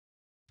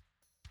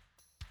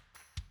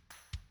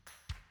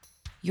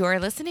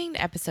You're listening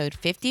to episode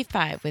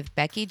 55 with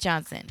Becky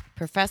Johnson,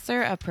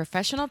 professor of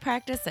professional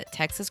practice at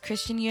Texas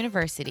Christian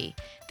University.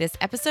 This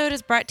episode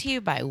is brought to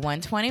you by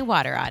 120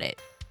 Water Audit.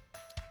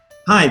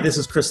 Hi, this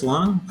is Chris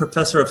Long,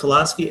 professor of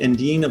philosophy and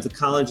dean of the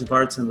College of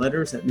Arts and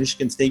Letters at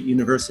Michigan State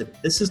University.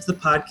 This is the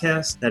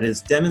podcast that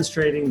is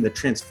demonstrating the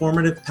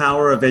transformative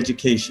power of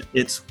education.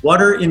 It's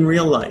Water in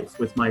Real Life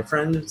with my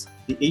friends,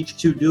 the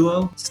H2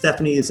 duo,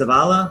 Stephanie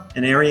Zavala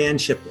and Ariane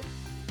Shipley.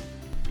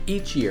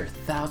 Each year,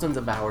 thousands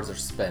of hours are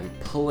spent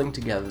pulling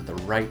together the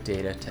right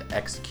data to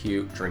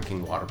execute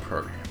drinking water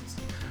programs.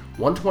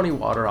 120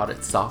 Water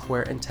Audit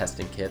software and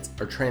testing kits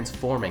are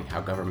transforming how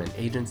government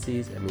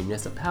agencies and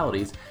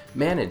municipalities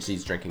manage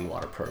these drinking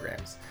water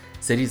programs.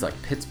 Cities like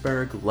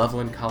Pittsburgh,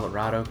 Loveland,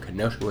 Colorado,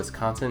 Kenosha,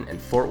 Wisconsin, and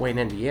Fort Wayne,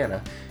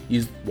 Indiana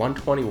use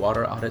 120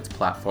 Water Audit's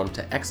platform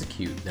to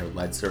execute their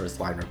lead service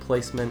line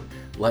replacement,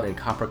 lead and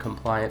copper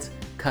compliance,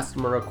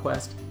 customer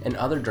request, and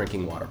other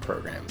drinking water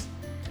programs.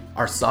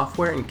 Our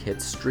software and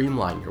kits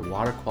streamline your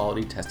water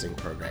quality testing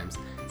programs,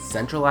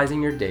 centralizing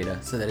your data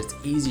so that it's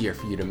easier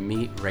for you to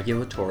meet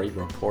regulatory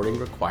reporting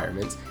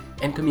requirements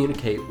and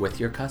communicate with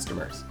your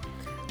customers.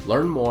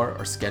 Learn more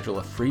or schedule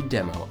a free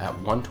demo at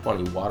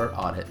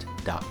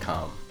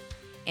 120wateraudit.com.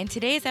 In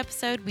today's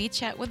episode, we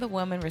chat with a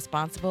woman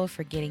responsible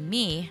for getting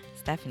me,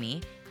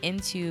 Stephanie,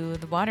 into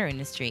the water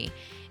industry.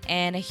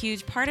 And a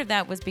huge part of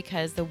that was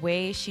because the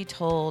way she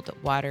told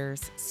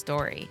water's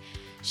story.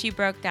 She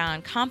broke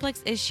down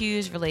complex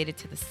issues related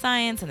to the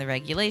science and the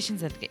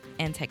regulations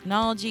and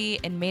technology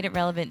and made it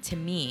relevant to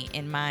me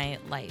in my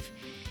life.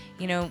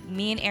 You know,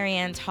 me and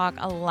Ariane talk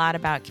a lot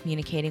about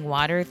communicating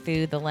water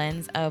through the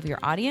lens of your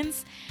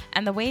audience,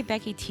 and the way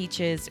Becky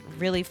teaches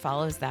really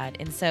follows that.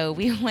 And so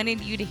we wanted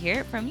you to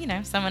hear it from,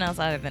 someone else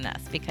other than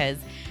us, because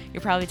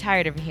you're probably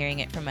tired of hearing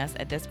it from us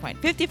at this point.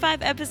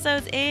 55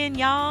 episodes in,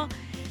 y'all.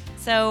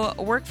 So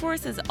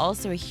workforce is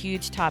also a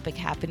huge topic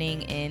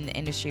happening in the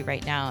industry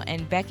right now,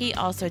 and Becky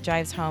also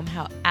drives home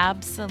how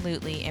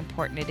absolutely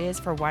important it is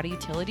for water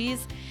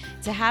utilities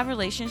to have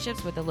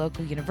relationships with the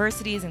local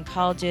universities and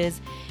colleges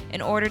in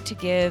order to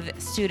give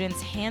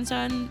students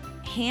hands-on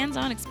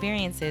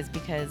experiences,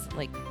 because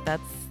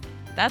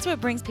that's what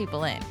brings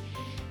people in.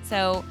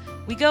 So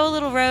we go a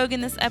little rogue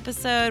in this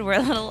episode. We're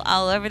a little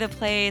all over the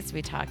place.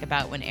 We talk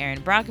about when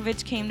Erin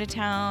Brockovich came to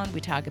town.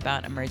 We talk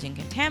about emerging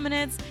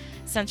contaminants,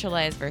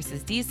 centralized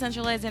versus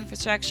decentralized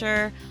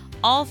infrastructure,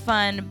 all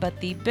fun, but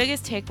the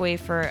biggest takeaway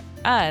for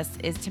us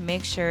is to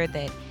make sure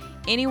that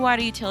any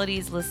water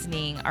utilities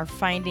listening are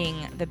finding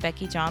the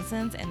Becky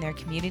Johnsons in their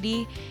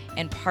community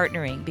and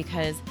partnering,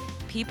 because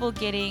people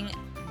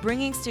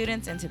bringing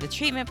students into the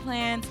treatment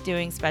plants,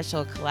 doing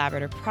special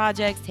collaborative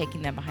projects,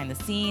 taking them behind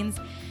the scenes,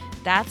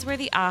 that's where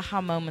the aha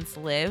moments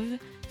live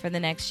for the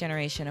next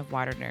generation of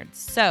water nerds.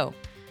 So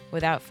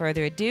without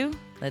further ado,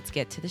 let's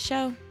get to the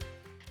show.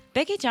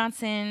 Becky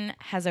Johnson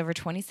has over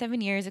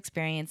 27 years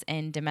experience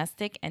in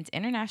domestic and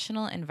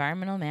international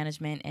environmental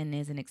management and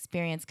is an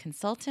experienced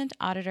consultant,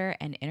 auditor,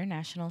 and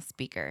international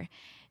speaker.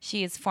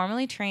 She is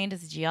formally trained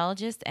as a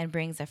geologist and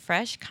brings a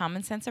fresh,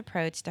 common sense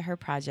approach to her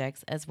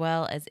projects, as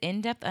well as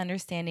in-depth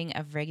understanding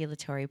of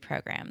regulatory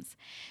programs.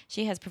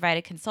 She has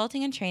provided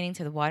consulting and training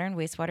to the water and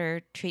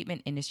wastewater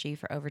treatment industry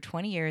for over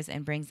 20 years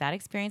and brings that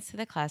experience to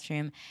the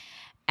classroom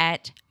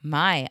at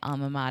my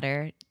alma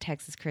mater,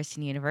 Texas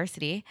Christian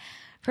University,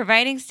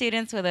 providing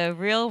students with a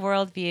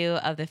real-world view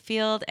of the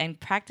field and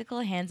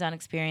practical hands-on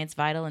experience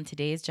vital in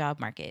today's job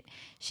market.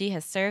 She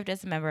has served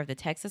as a member of the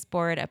Texas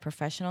Board of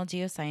Professional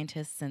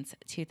Geoscientists since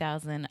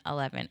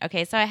 2011.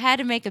 Okay, so I had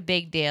to make a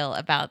big deal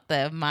about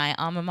my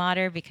alma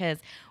mater, because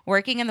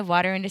working in the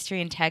water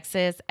industry in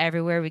Texas,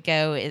 everywhere we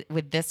go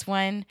with this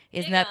one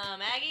is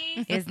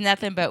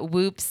nothing but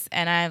whoops,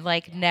 and I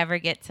never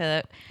get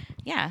to,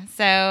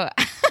 so...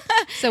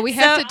 So we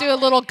have to do a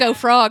little Go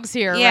Frogs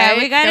here, yeah,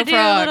 right? We got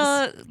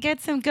to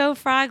get some Go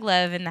Frog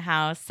love in the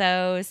house.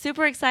 So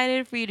super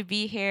excited for you to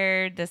be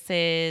here. This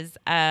is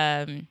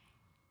a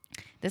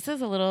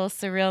little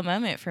surreal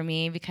moment for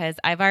me, because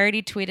I've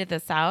already tweeted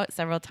this out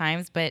several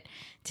times, but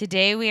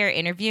today we are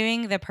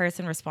interviewing the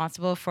person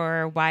responsible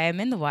for why I'm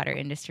in the water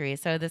industry.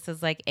 So this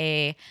is like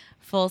a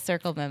full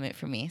circle moment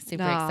for me.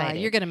 Super excited.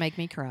 You're going to make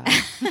me cry.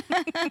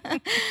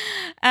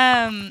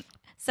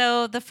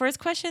 So the first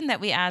question that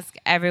we ask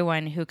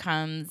everyone who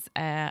comes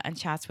and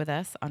chats with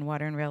us on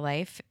Water in Real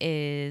Life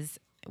is,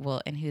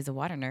 and who's a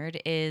water nerd,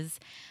 is,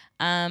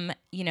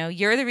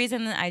 you're the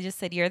reason that I just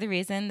said you're the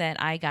reason that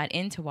I got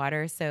into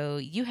water. So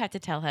you have to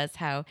tell us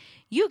how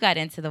you got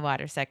into the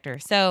water sector.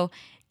 So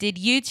did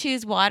you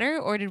choose water,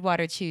 or did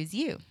water choose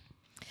you?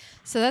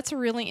 So that's a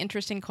really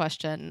interesting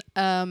question.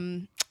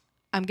 I'm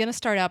going to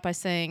start out by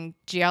saying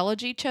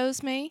geology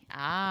chose me,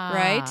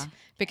 right?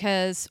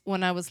 Because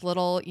when I was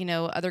little,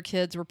 other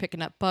kids were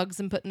picking up bugs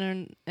and putting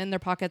them in their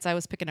pockets. I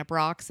was picking up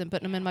rocks and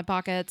putting them in my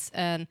pockets.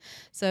 And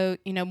so,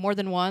 more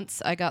than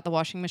once, I got the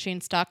washing machine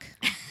stuck.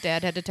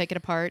 Dad had to take it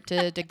apart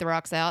to dig the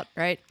rocks out,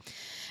 right?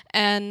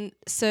 And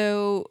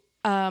so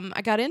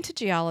I got into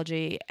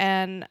geology,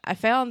 and I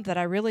found that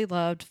I really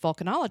loved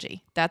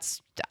volcanology.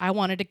 I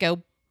wanted to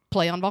go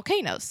play on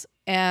volcanoes.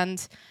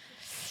 And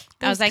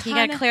I was like, you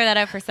got to clear that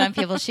up for some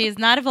people. She is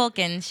not a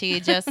Vulcan. She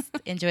just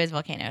enjoys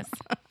volcanoes.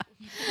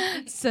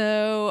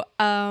 So,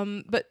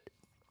 but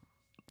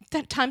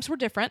times were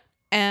different,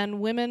 and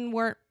women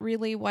weren't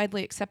really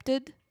widely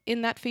accepted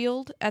in that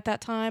field at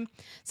that time.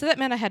 So that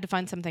meant I had to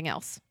find something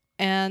else.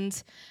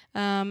 And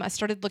I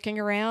started looking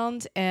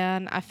around,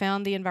 and I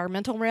found the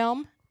environmental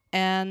realm,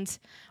 and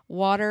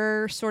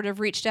water sort of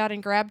reached out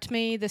and grabbed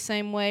me the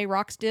same way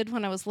rocks did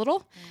when I was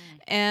little.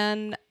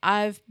 And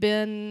I've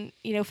been,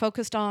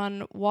 focused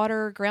on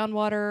water,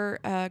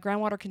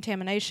 groundwater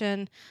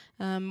contamination,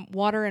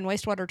 water and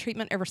wastewater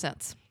treatment ever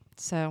since.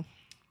 So,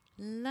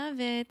 love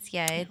it.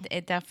 Yeah,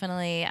 it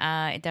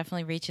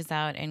definitely reaches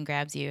out and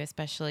grabs you,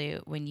 especially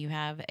when you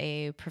have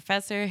a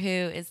professor who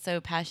is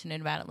so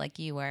passionate about it like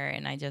you were.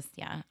 And I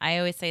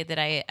always say that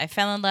I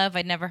fell in love.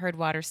 I'd never heard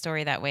water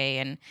story that way,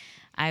 and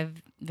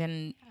I've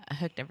been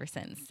hooked ever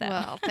since. So.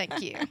 Well,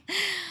 thank you.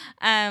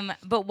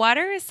 But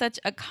water is such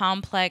a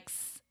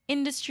complex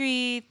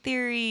industry,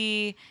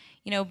 theory.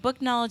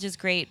 Book knowledge is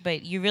great,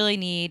 but you really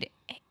need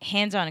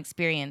hands-on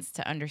experience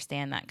to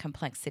understand that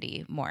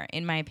complexity more,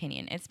 in my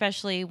opinion,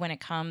 especially when it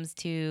comes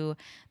to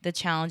the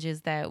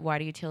challenges that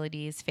water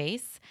utilities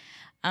face.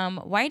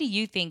 Why do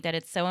you think that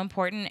it's so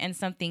important and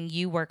something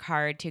you work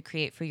hard to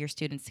create for your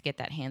students to get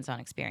that hands-on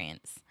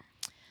experience?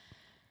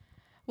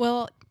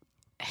 Well,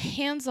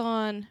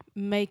 hands-on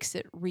makes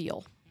it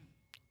real.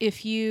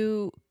 If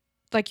you,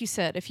 like you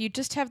said, if you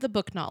just have the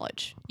book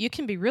knowledge, you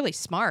can be really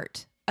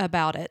smart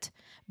about it,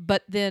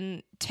 but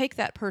then take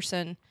that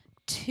person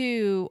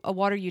to a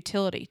water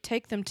utility,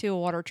 take them to a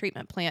water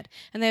treatment plant,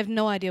 and they have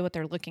no idea what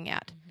they're looking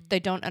at. Mm-hmm. They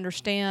don't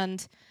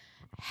understand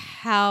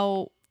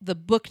how the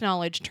book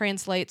knowledge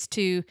translates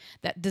to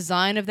that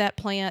design of that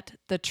plant,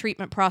 the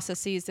treatment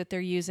processes that they're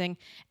using,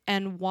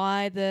 and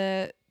why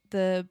the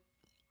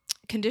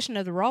condition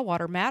of the raw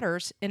water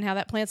matters in how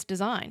that plant's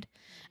designed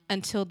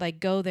until they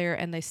go there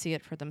and they see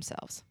it for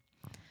themselves.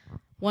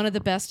 One of the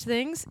best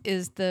things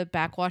is the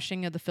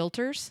backwashing of the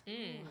filters.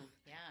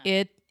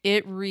 Yeah.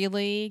 It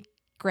really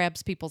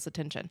grabs people's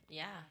attention.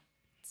 Yeah.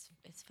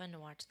 It's fun to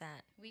watch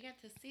that. We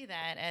got to see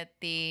that at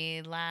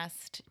the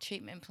last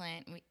treatment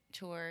plant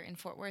tour in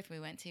Fort Worth we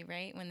went to,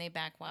 right? When they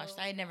backwashed.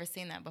 I had never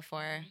seen that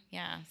before.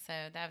 Yeah, so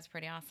that was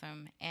pretty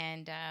awesome.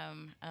 And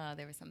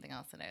there was something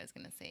else that I was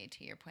going to say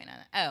to your point on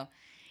that. Oh,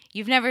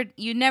 you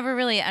never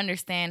really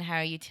understand how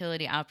a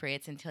utility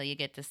operates until you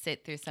get to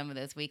sit through some of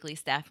those weekly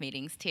staff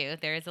meetings too.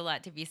 There is a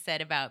lot to be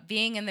said about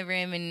being in the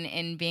room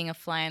and being a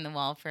fly on the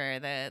wall for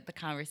the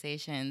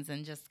conversations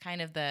and just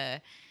kind of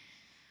the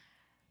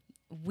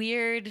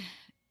weird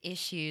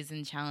issues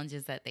and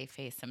challenges that they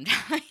face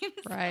sometimes.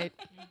 Right.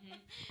 Mm-hmm.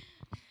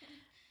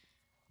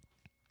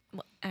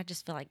 Well, I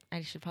just feel like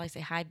I should probably say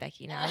hi,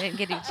 Becky. Now I didn't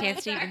get a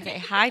chance to even say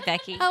hi,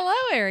 Becky.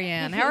 Hello,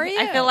 Ariane. How are you?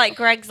 I feel like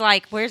Greg's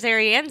like, "Where's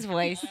Ariane's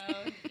voice?"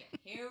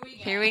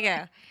 Here we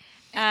go.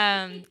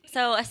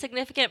 So a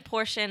significant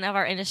portion of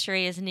our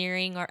industry is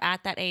nearing or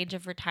at that age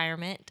of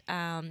retirement.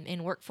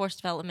 In workforce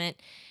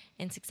development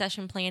and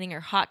succession planning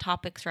are hot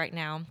topics right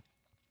now.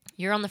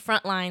 You're on the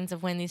front lines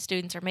of when these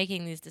students are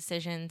making these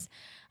decisions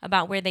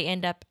about where they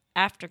end up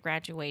after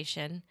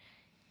graduation.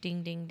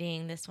 Ding, ding,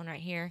 ding, this one right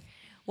here.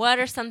 What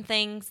are some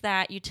things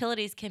that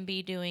utilities can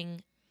be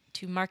doing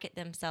to market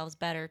themselves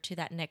better to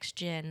that next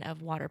gen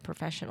of water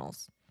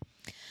professionals?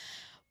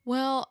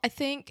 Well, I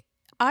think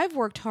I've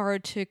worked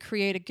hard to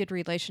create a good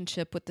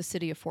relationship with the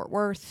city of Fort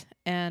Worth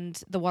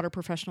and the water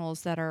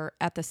professionals that are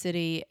at the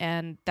city,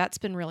 and that's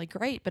been really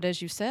great. But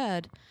as you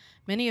said,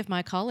 many of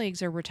my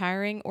colleagues are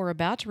retiring or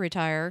about to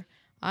retire.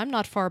 I'm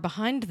not far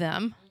behind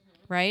them,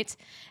 right?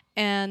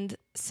 And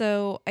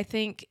so I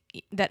think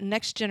that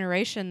next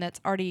generation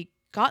that's already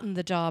gotten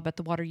the job at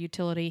the water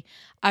utility,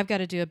 I've got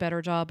to do a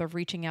better job of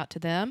reaching out to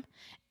them.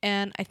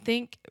 And I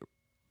think,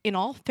 in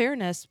all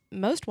fairness,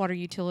 most water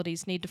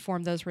utilities need to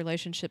form those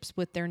relationships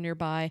with their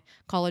nearby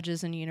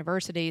colleges and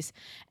universities,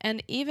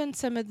 and even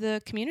some of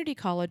the community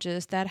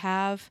colleges that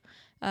have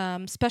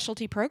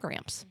specialty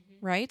programs,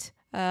 right?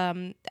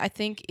 I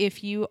think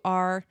if you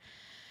are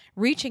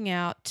reaching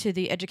out to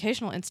the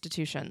educational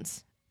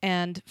institutions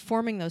and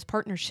forming those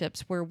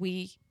partnerships where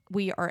we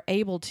are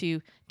able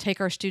to take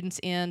our students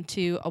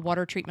into a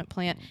water treatment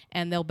plant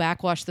and they'll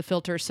backwash the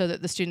filters so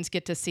that the students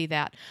get to see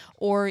that,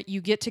 or you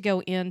get to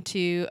go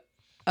into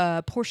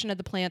a portion of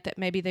the plant that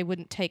maybe they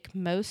wouldn't take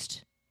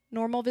most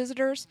normal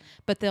visitors,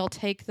 but they'll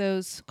take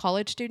those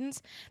college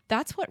students.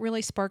 That's what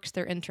really sparks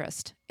their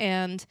interest.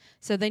 And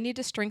so they need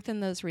to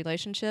strengthen those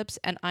relationships,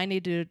 and I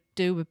need to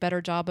do a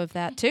better job of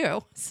that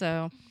too.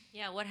 So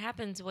yeah, what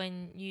happens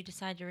when you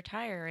decide to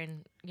retire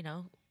and,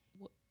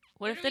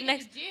 what are we going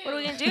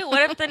to do?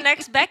 What if the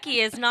next Becky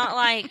is not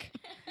like...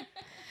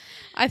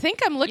 I think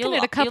I'm looking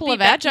at a couple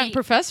of adjunct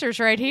professors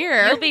right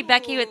here. You'll be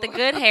Becky with the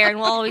good hair, and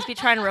we'll always be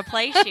trying to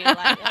replace you.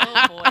 Like,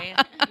 oh, boy,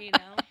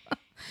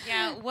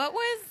 Yeah, what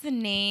was the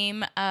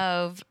name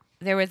of...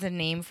 There was a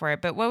name for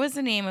it, but what was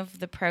the name of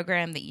the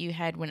program that you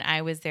had when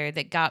I was there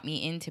that got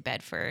me into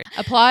Bedford?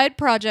 Applied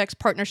Projects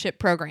Partnership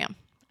Program.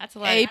 That's a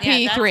lot.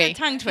 AP3. That's a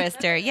tongue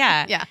twister.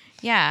 Yeah. Yeah.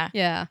 Yeah.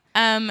 Yeah.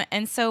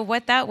 And so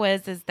what that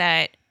was is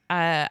that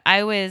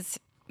I was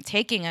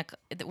taking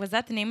was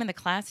that the name of the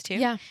class too?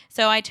 Yeah.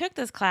 So I took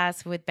this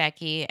class with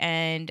Becky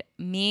and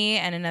me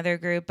and another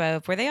group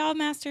of, were they all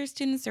master's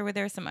students or were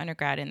there some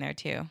undergrad in there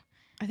too?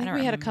 I think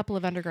we had a couple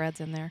of undergrads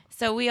in there.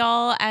 So we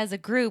all, as a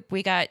group,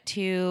 we got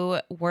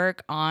to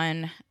work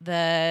on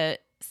the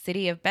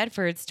City of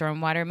Bedford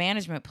stormwater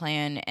management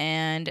plan.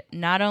 And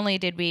not only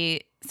did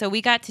we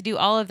got to do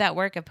all of that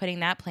work of putting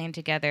that plan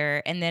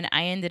together. And then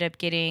I ended up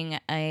getting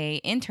a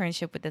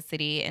internship with the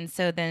city. And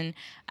so then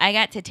I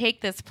got to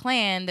take this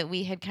plan that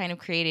we had kind of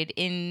created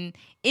in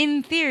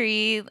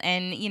theory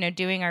and, you know,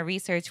 doing our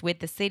research with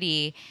the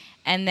city,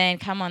 and then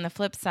come on the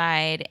flip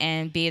side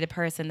and be the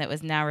person that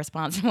was now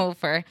responsible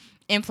for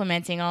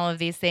implementing all of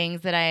these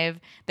things that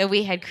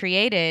we had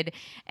created.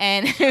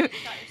 And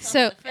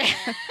so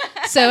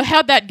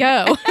how'd that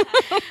go?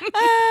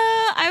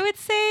 I would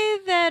say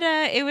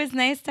that it was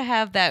nice to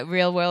have that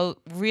real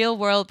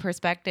world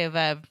perspective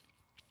of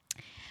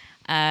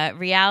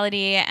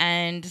reality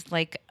and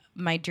like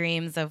my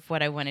dreams of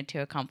what I wanted to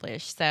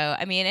accomplish. So,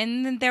 I mean,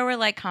 and then there were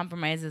like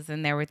compromises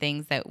and there were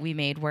things that we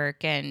made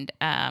work, and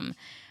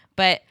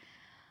but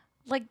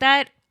like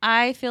that,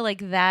 I feel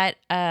like that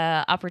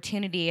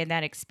opportunity and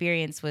that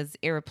experience was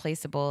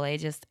irreplaceable. I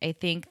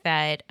think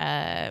that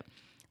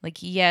like,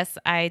 yes,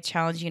 I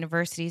challenge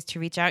universities to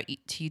reach out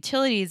to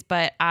utilities,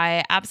 but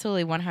I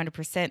absolutely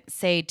 100%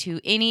 say to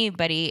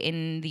anybody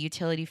in the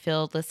utility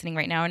field listening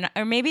right now,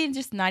 or maybe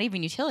just not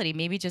even utility,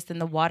 maybe just in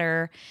the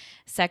water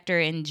sector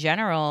in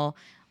general,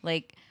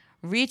 like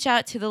reach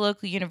out to the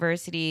local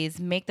universities,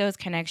 make those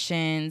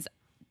connections.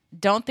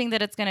 Don't think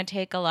that it's going to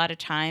take a lot of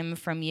time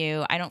from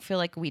you. I don't feel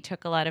like we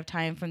took a lot of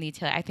time from the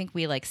utility. I think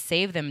we like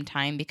saved them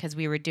time because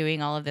we were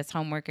doing all of this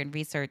homework and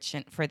research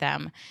for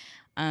them.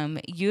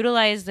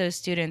 Utilize those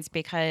students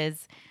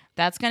because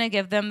that's going to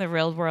give them the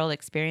real world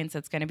experience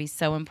that's going to be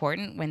so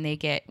important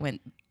when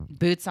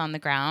boots on the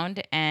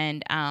ground.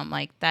 And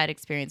like that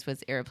experience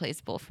was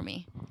irreplaceable for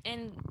me.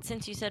 And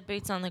since you said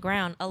boots on the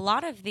ground, a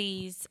lot of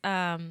these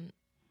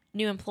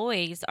new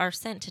employees are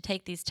sent to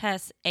take these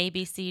tests, A,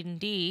 B, C, and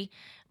D,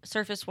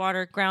 surface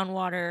water,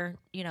 groundwater,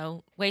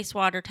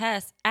 wastewater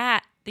tests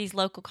at these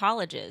local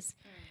colleges.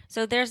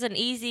 So there's an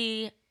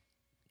easy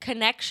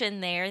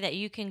connection there that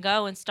you can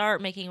go and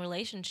start making a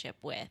relationship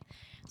with.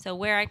 So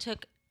where I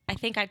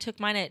think I took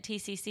mine at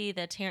TCC,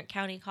 the Tarrant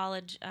County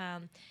College,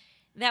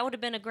 that would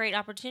have been a great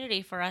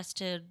opportunity for us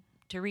to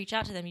reach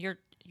out to them.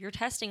 You're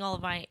testing all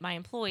of my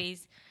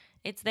employees.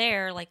 It's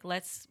there. Like,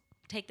 let's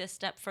take this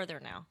step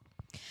further now.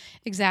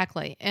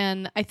 Exactly.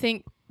 And I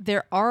think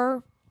there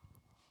are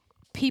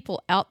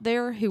people out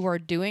there who are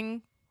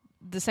doing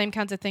the same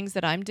kinds of things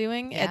that I'm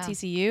doing at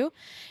TCU.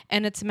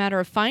 And it's a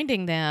matter of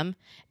finding them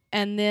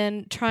and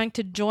then trying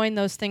to join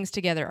those things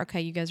together.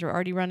 Okay, you guys are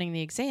already running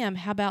the exam.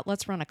 How about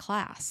let's run a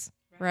class,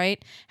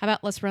 right? How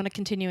about let's run a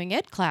continuing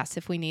ed class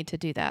if we need to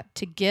do that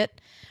to get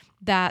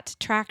that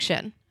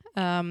traction.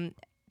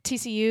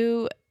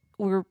 TCU,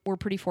 we're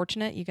pretty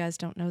fortunate. You guys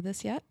don't know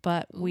this yet,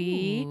 but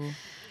we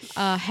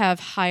have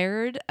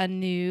hired a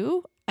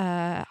new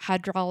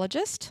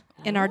hydrologist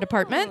in our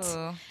department,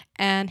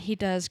 and he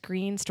does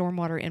green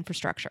stormwater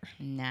infrastructure.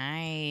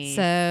 Nice.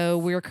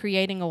 So we're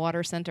creating a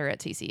water center at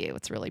TCU.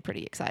 It's really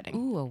pretty exciting.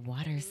 Ooh, a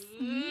water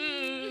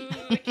center.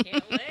 I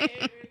can't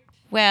wait.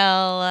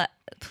 Well,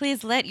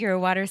 please let your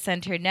water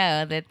center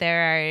know that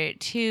there are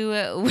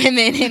 2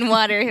 women in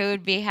water who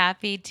would be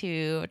happy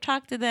to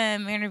talk to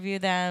them, interview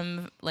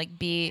them,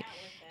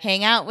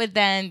 hang out with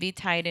them, be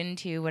tied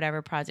into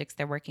whatever projects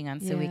they're working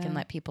on, so we can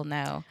let people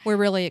know. We're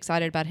really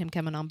excited about him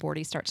coming on board.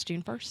 He starts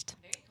June 1st.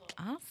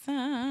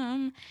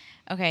 Awesome.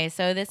 Okay,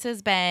 so this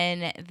has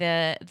been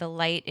the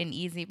light and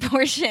easy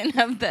portion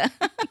of the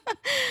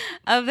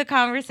of the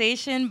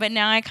conversation, but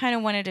now I kind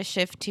of wanted to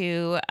shift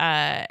to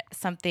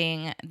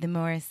something, the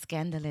more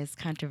scandalous,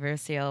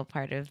 controversial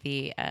part of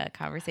the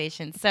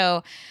conversation.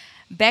 So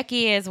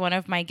Becky is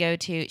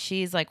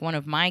she's like one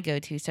of my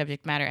go-to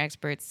subject matter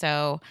experts.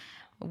 So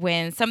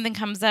when something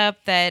comes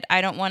up that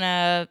I don't want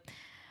to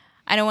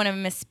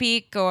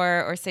misspeak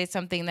or say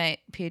something that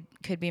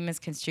could be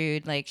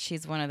misconstrued, like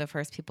she's one of the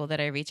first people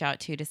that I reach out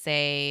to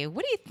say,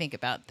 what do you think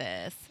about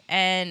this?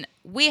 And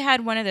we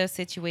had one of those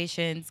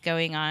situations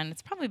going on.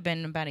 It's probably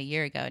been about a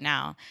year ago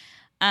now.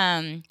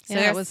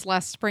 It was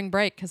last spring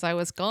break because I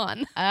was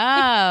gone.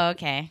 Oh,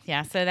 okay.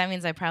 Yeah. So that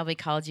means I probably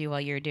called you while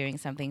you were doing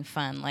something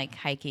fun, like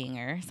hiking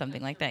or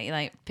something like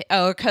that.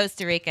 Or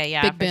Costa Rica.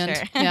 Yeah, Big Bend.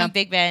 Sure. Yeah.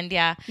 Big Bend.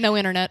 Yeah. No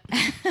internet.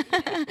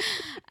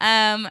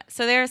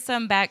 So there's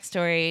some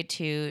backstory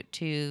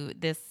to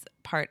this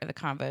part of the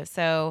convo.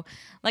 So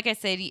like I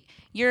said,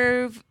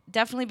 you've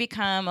definitely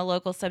become a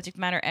local subject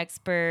matter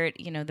expert.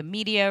 The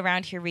media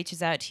around here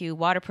reaches out to you.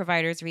 Water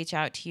providers reach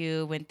out to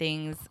you when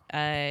things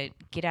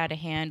get out of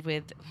hand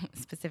with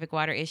specific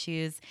water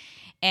issues.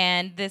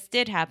 And this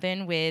did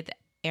happen with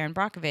Erin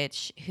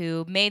Brockovich,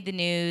 who made the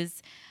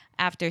news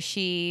after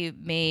she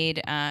went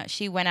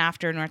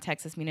after North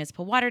Texas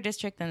Municipal Water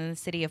District and the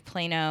city of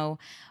Plano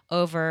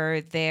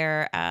over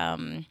their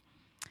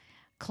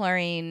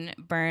chlorine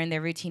burn,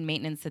 their routine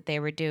maintenance that they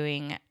were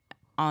doing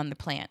on the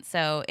plant.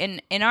 So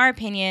in our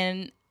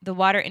opinion, the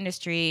water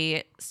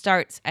industry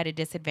starts at a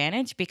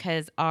disadvantage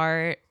because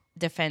our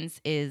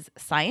defense is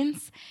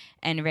science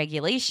and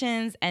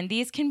regulations, and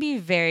these can be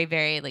very,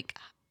 very like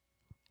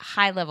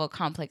high level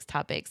complex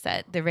topics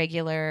that the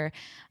regular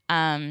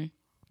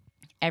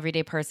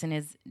everyday person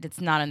it's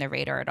not on their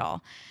radar at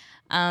all.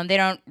 They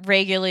don't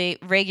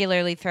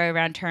regularly throw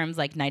around terms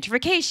like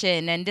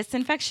nitrification and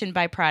disinfection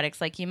byproducts.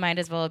 Like you might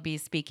as well be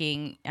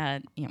speaking,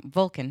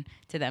 Vulcan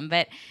to them.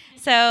 But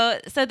so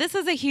this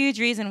is a huge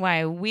reason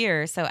why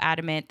we're so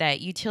adamant that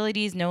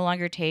utilities no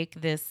longer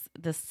take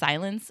the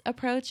silence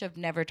approach of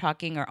never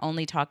talking or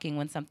only talking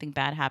when something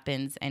bad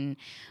happens. And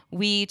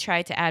we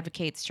try to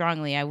advocate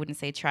strongly. I wouldn't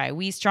say try.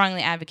 We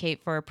strongly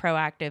advocate for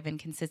proactive and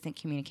consistent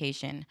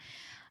communication.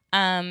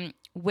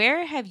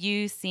 Where have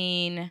you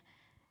seen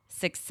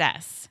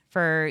success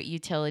for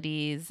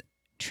utilities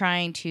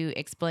trying to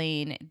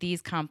explain these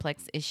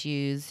complex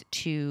issues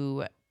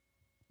to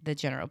the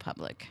general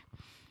public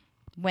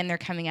when they're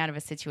coming out of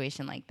a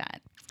situation like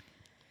that?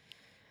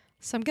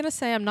 So I'm going to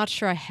say I'm not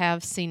sure I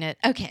have seen it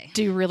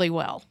do really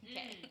well.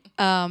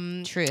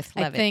 Truth.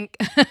 Love it.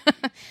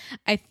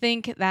 I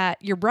think that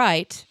you're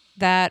right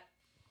that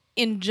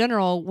in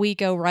general, we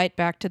go right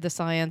back to the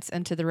science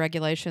and to the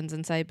regulations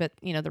and say, but,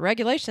 the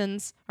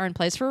regulations are in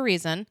place for a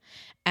reason,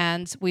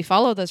 and we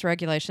follow those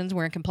regulations.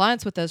 We're in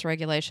compliance with those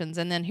regulations,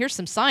 and then here's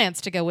some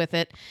science to go with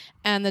it,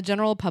 and the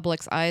general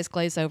public's eyes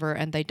glaze over,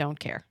 and they don't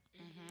care.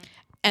 Mm-hmm.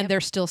 And they're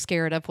still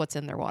scared of what's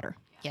in their water.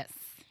 Yes.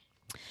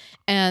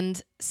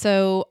 And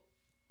so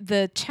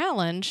the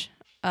challenge,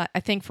 I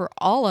think, for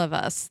all of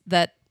us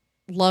that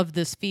love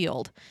this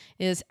field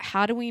is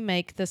how do we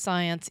make the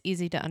science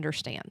easy to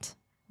understand,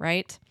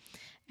 right?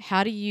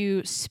 How do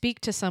you speak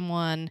to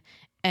someone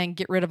and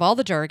get rid of all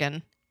the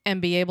jargon and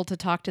be able to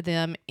talk to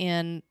them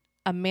in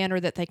a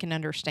manner that they can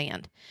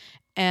understand?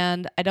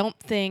 And I don't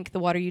think the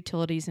water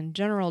utilities in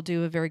general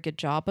do a very good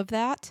job of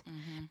that,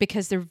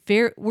 because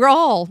we're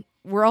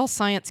all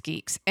science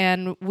geeks,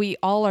 and we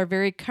all are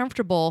very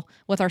comfortable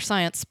with our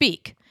science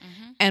speak.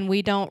 And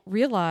we don't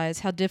realize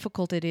how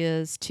difficult it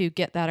is to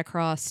get that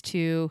across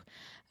to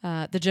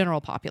the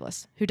general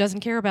populace who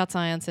doesn't care about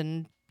science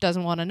and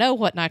doesn't want to know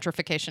what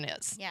nitrification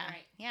is. Yeah.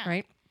 Right. Yeah.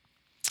 Right.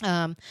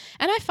 And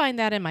I find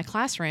that in my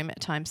classroom at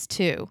times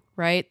too,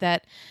 right?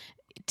 That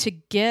to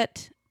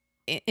get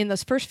in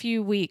those first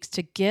few weeks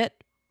to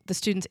get the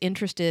students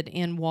interested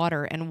in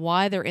water and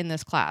why they're in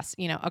this class,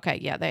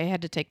 they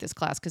had to take this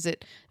class because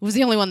it was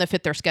the only one that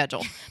fit their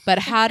schedule. But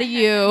how do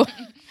you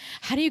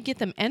get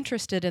them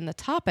interested in the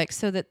topic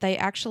so that they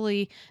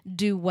actually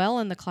do well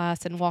in the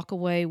class and walk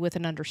away with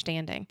an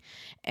understanding?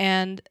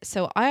 And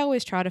so I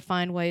always try to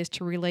find ways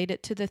to relate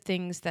it to the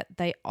things that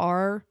they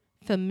are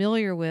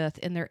familiar with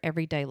in their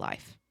everyday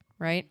life,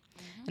 right?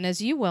 Mm-hmm. And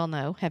as you well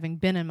know, having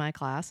been in my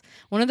class,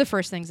 one of the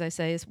first things I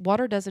say is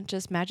water doesn't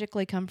just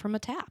magically come from a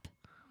tap.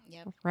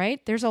 Yep.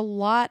 Right? There's a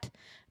lot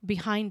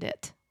behind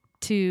it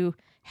to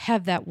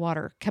have that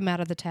water come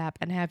out of the tap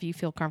and have you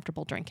feel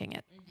comfortable drinking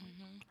it.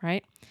 Mm-hmm.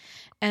 Right?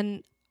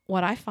 And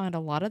what I find a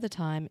lot of the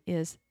time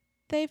is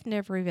they've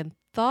never even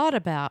thought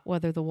about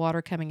whether the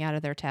water coming out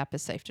of their tap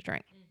is safe to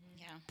drink.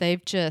 Mm-hmm.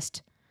 Yeah.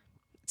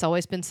 It's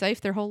always been safe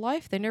their whole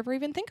life. They never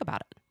even think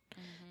about it.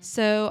 Mm-hmm.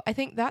 So I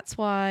think that's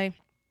why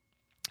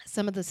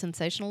some of the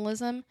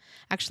sensationalism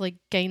actually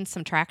gains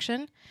some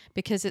traction,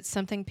 because it's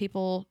something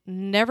people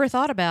never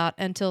thought about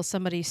until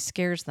somebody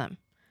scares them.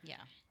 Yeah.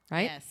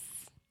 Right?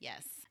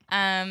 Yes.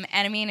 And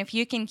I mean, if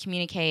you can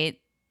communicate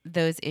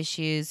those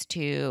issues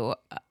to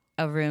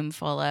a room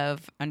full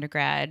of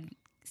undergrad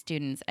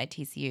students at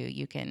TCU,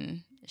 you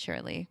can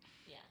surely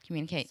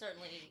communicate.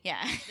 Certainly.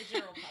 Yeah. The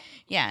general public.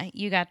 Yeah,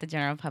 you got the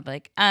general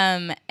public.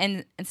 And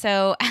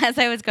so as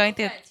I was going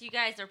through... You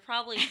guys are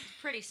probably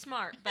pretty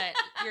smart, but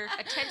your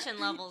attention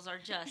levels are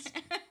just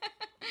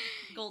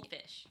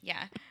goldfish.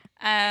 Yeah.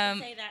 I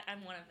say that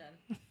I'm one of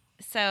them.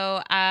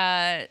 So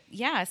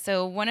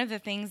one of the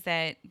things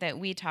that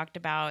we talked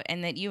about,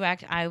 and that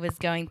I was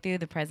going through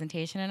the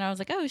presentation and I was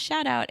like, oh,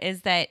 shout out,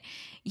 is that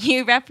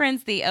you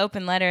referenced the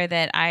open letter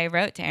that I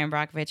wrote to Aaron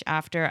Brockovich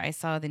after I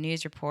saw the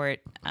news report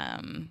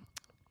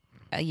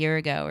a year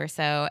ago or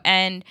so.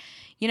 And,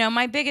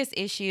 my biggest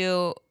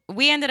issue,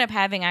 we ended up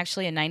having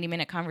actually a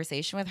 90-minute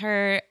conversation with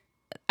her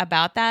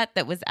about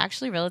that was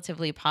actually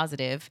relatively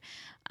positive.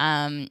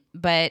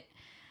 But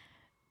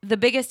the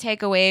biggest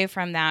takeaway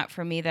from that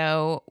for me,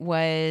 though,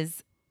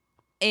 was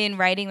in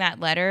writing that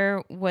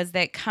letter was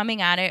that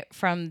coming at it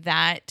from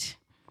that,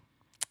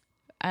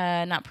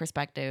 not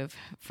perspective,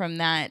 from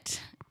that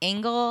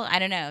angle, I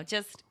don't know,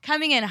 just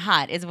coming in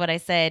hot is what I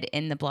said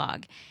in the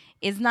blog,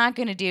 is not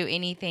going to do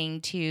anything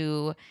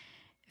to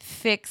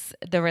fix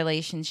the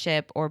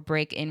relationship or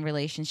break in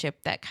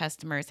relationship that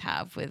customers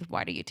have with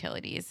water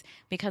utilities.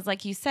 Because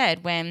like you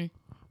said, when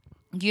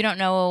you don't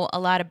know a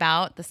lot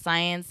about the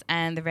science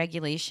and the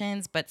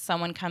regulations, but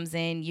someone comes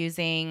in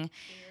using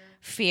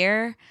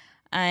fear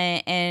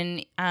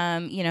in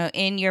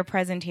your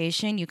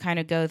presentation, you kind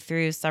of go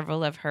through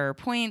several of her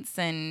points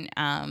and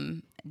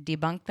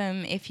debunk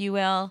them, if you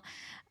will.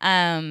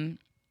 That's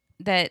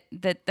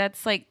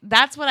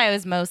what I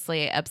was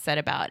mostly upset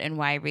about, and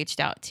why I reached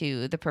out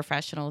to the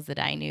professionals that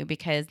I knew,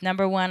 because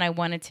number one, I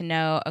wanted to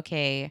know,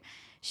 okay,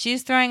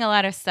 she's throwing a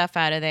lot of stuff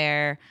out of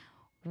there.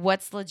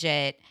 What's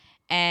legit?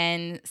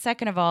 And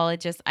second of all, I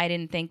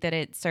didn't think that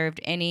it served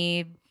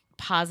any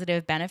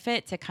positive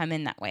benefit to come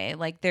in that way.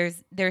 Like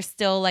there's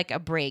still like a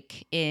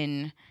break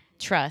in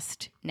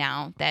trust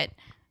now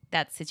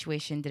that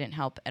situation didn't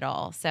help at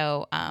all.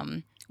 So,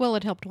 well,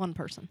 it helped one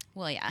person.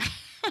 Well, yeah.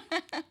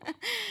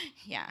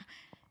 Yeah.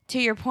 To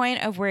your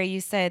point of where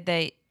you said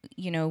that,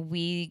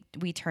 we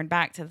turned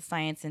back to the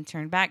science and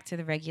turned back to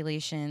the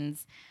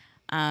regulations.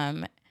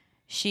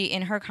 She,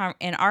 in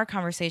our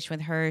conversation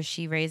with her,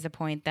 she raised the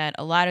point that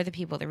a lot of the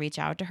people that reach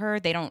out to her,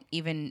 they don't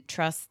even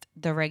trust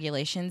the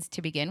regulations to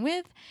begin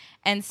with.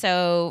 And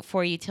so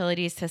for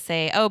utilities to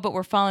say, oh, but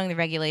we're following the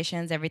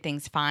regulations,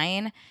 everything's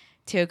fine,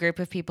 to a group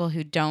of people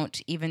who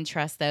don't even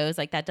trust those,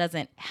 like that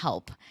doesn't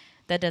help.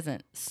 That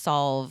doesn't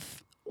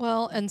solve.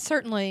 Well, and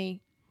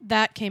certainly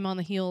that came on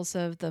the heels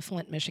of the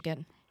Flint,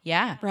 Michigan.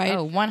 Yeah. Right.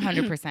 Oh,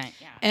 100%.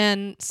 Yeah.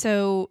 And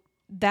so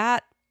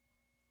that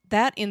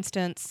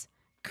instance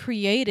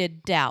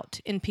created doubt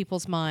in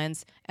people's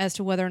minds as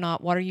to whether or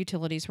not water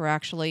utilities were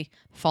actually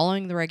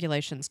following the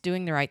regulations,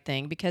 doing the right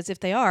thing. Because if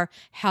they are,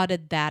 how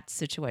did that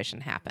situation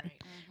happen?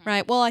 Right. Mm-hmm.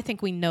 Right. Well, I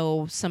think we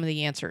know some of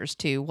the answers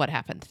to what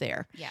happened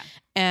there. Yeah.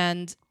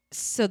 And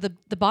so the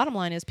bottom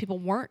line is people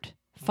weren't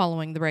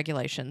following the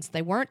regulations.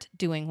 They weren't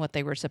doing what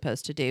they were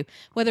supposed to do.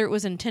 Whether it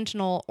was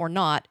intentional or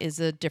not is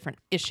a different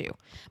issue.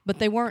 But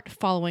they weren't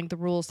following the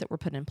rules that were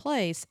put in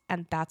place,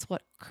 and that's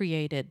what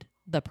created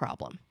the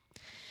problem.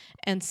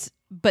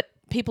 But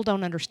people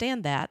don't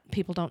understand that.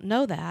 People don't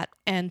know that.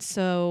 And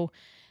so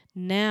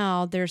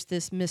now there's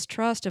this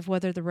mistrust of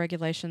whether the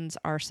regulations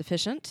are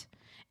sufficient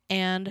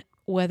and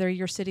whether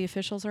your city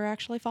officials are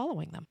actually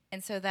following them.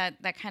 And so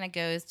that kind of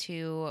goes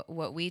to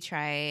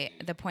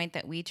the point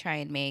that we try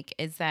and make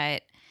is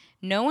that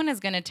no one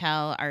is going to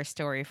tell our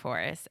story for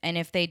us. And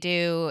if they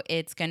do,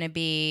 it's going to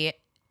be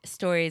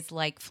stories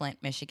like Flint,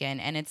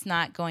 Michigan. And it's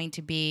not going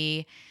to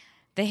be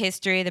the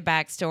history, the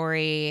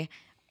backstory,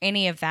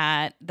 any of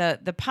that,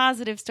 the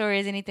positive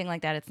stories, anything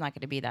like that. It's not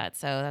going to be that.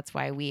 So that's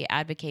why we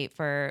advocate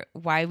for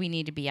why we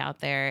need to be out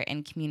there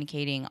and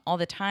communicating all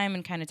the time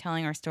and kind of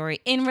telling our story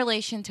in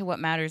relation to what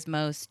matters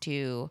most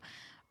to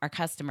our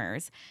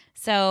customers.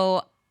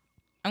 So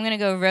I'm going to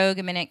go rogue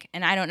a minute,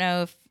 and I don't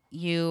know if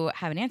you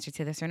have an answer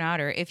to this or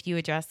not, or if you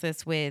address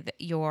this with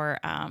your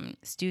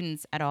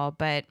students at all,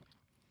 but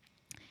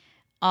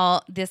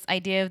all this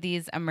idea of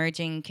these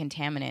emerging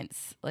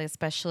contaminants,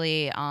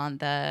 especially on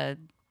the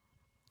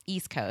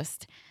East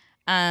Coast,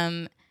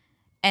 and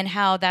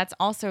how that's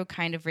also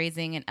kind of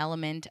raising an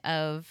element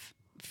of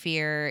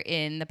fear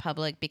in the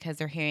public because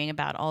they're hearing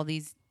about all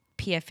these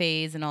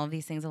PFAs and all of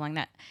these things along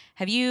that.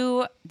 Do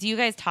you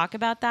guys talk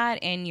about that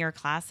in your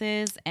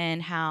classes,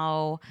 and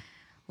how,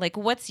 like,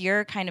 what's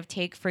your kind of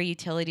take for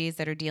utilities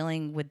that are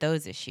dealing with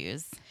those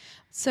issues?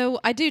 So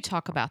I do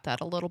talk about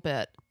that a little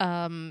bit.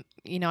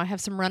 I have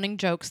some running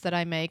jokes that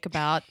I make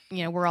about,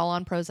 we're all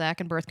on Prozac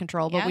and birth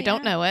control, but we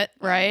don't know it,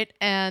 right?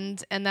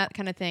 And that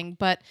kind of thing.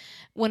 But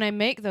when I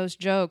make those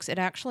jokes, it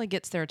actually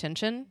gets their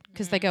attention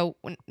because they go,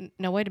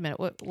 no, wait a minute.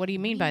 What do you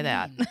mean by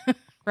that?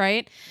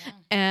 Right? Yeah.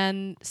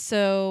 And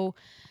so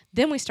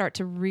then we start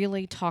to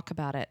really talk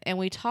about it. And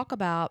we talk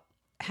about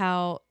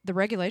how the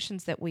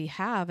regulations that we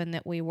have and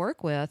that we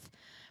work with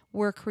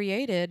were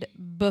created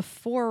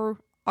before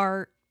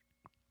our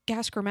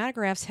gas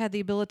chromatographs had the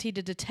ability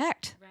to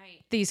detect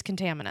these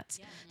contaminants.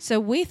 Yeah. So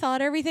we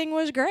thought everything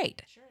was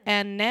great. Sure.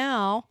 And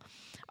now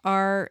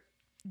our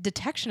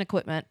detection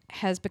equipment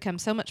has become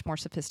so much more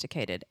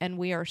sophisticated, and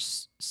we are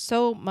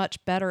so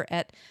much better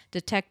at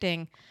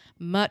detecting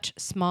much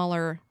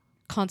smaller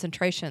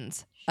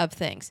concentrations of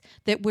things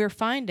that we're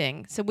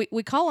finding. So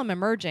we call them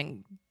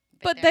emerging,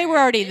 but they were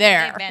already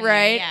there, right?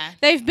 There, yeah.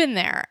 They've been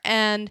there.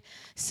 And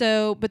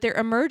so, but they're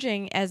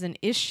emerging as an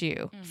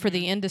issue for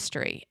the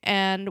industry.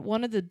 And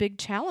one of the big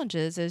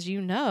challenges, as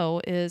you know,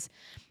 is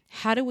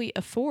how do we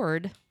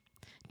afford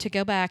to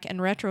go back and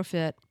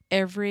retrofit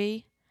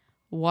every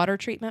water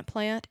treatment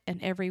plant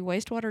and every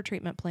wastewater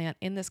treatment plant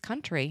in this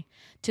country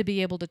to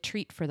be able to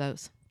treat for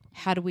those?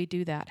 How do we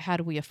do that? How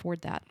do we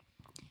afford that?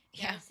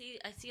 Yeah,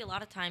 I see a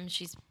lot of times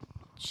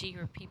she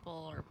or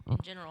people or in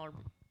general are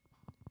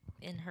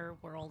in her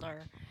world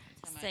are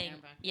saying,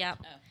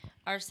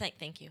 are saying,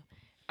 thank you,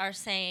 are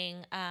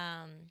saying,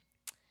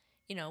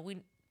 we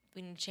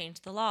need to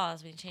change the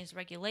laws, we need to change the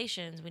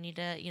regulations, we need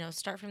to,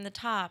 start from the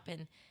top,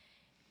 and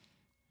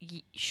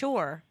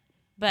sure,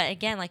 but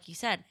again, like you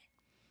said,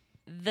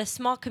 the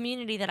small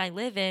community that I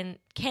live in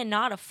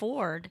cannot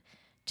afford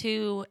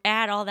to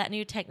add all that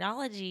new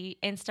technology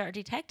and start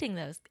detecting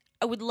those.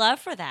 I would love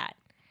for that,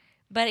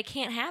 but it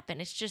can't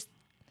happen. It's just,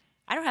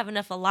 I don't have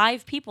enough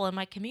alive people in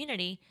my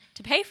community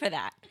to pay for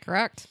that.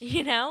 Correct.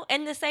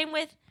 And the same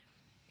with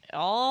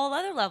all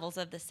other levels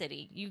of the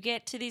city. You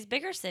get to these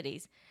bigger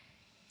cities,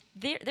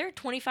 there are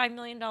 $25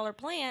 million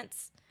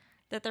plants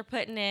that they're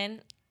putting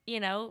in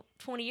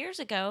 20 years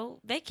ago,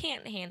 they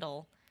can't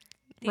handle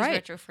these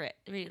Right.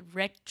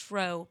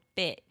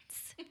 retrofits.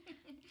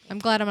 I'm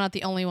glad I'm not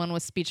the only one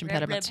with speech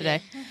impediment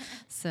today.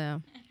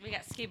 So We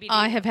got Scooby-Doo.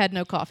 I have had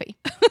no coffee.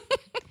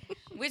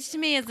 Which to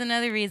me is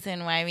another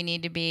reason why we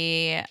need to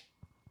be,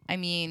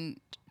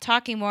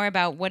 talking more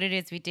about what it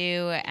is we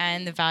do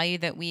and the value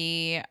that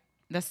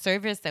the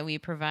service that we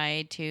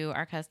provide to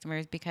our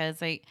customers.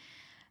 Because,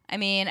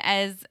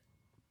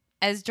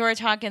 as George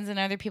Hawkins and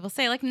other people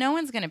say, no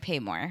one's going to pay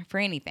more for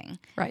anything.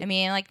 Right.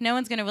 No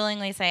one's going to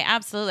willingly say,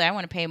 absolutely, I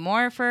want to pay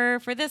more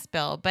for this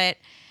bill. But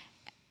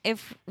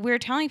if we're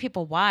telling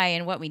people why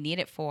and what we need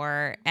it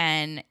for,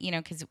 and,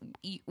 because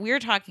we're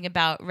talking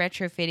about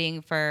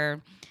retrofitting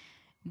for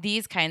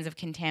these kinds of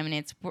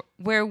contaminants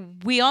where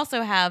we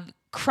also have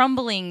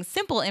crumbling,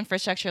 simple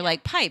infrastructure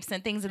like pipes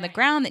and things in the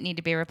ground that need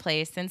to be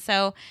replaced. And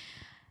so,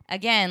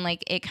 again,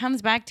 it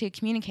comes back to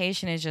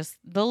communication is just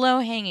the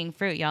low-hanging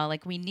fruit, y'all.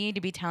 We need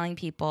to be telling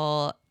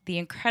people the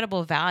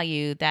incredible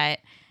value that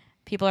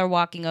people are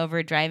walking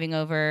over, driving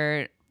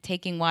over,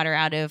 taking water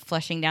out of,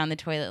 flushing down the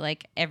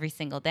toilet every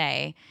single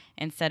day,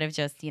 instead of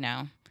just,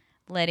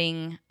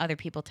 letting other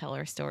people tell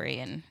our story.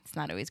 And it's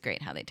not always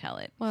great how they tell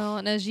it. Well,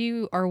 and as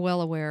you are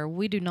well aware,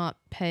 we do not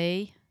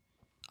pay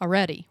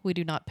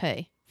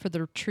for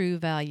the true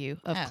value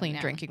of clean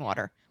drinking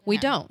water. We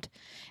don't.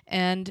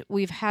 And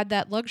we've had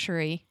that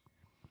luxury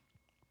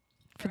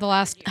for the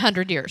last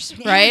 100 years,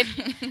 right?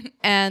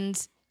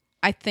 And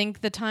I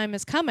think the time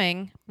is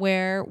coming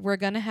where we're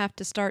going to have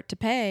to start to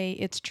pay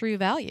its true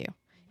value.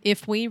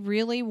 If we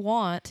really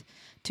want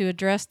to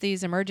address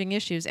these emerging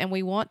issues, and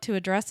we want to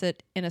address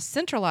it in a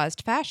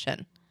centralized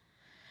fashion,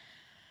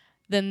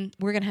 then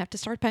we're going to have to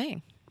start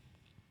paying.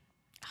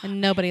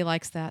 And nobody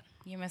likes that.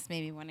 You must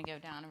maybe want to go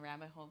down a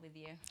rabbit hole with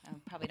you. I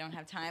probably don't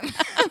have time.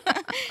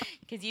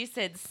 Because you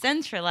said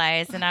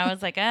centralized, and I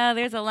was like, oh,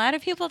 there's a lot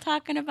of people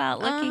talking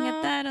about looking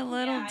at that a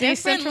little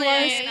differently.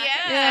 Decentralized?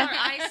 Yeah. Our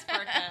ice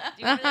spark up.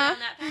 Do you want to go down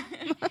that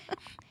path?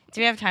 Do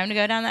we have time to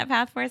go down that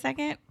path for a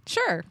second?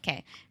 Sure.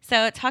 Okay.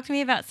 So talk to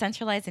me about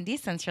centralized and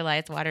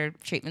decentralized water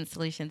treatment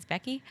solutions,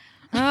 Becky.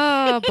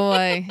 Oh,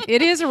 boy.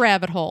 It is a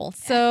rabbit hole.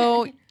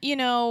 So,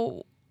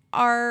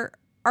 our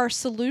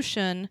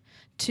solution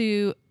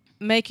to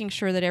making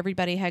sure that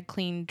everybody had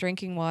clean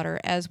drinking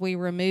water as we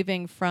were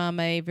moving from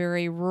a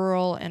very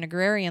rural and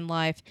agrarian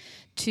life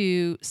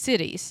to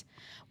cities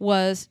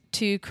was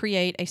to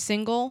create a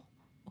single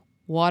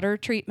water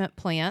treatment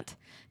plant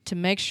to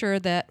make sure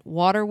that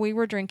water we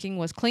were drinking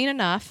was clean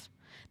enough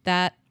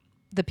that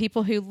the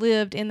people who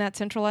lived in that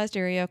centralized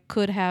area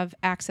could have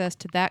access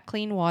to that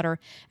clean water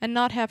and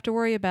not have to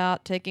worry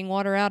about taking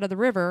water out of the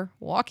river,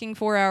 walking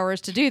 4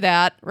 hours to do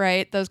that,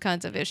 right? Those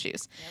kinds of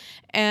issues. Yep.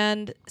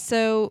 And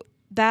so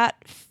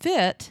that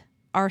fit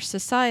our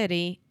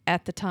society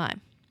at the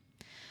time.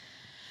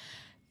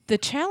 The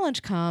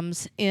challenge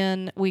comes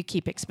in we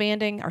keep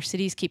expanding, our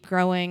cities keep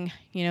growing,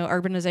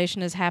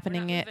 urbanization is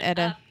happening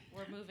we're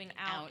moving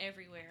out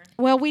everywhere.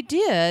 Well, we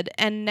did,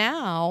 and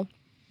now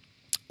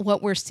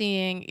what we're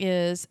seeing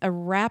is a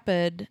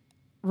rapid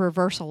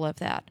reversal of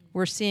that.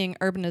 We're seeing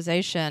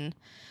urbanization.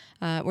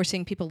 We're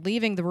seeing people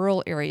leaving the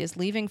rural areas,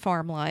 leaving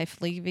farm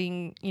life,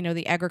 leaving,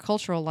 the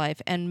agricultural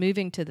life, and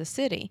moving to the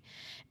city.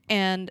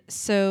 And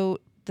so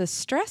the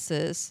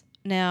stresses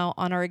now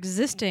on our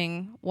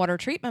existing water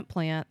treatment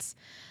plants,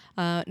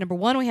 number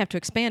one, we have to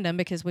expand them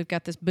because we've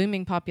got this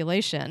booming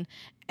population.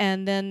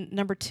 And then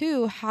number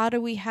two, how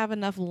do we have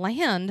enough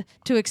land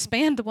to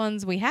expand the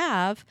ones we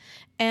have?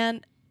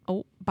 And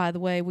oh, by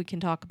the way, we can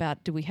talk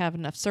about, do we have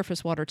enough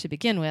surface water to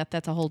begin with?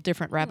 That's a whole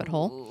different rabbit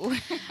hole.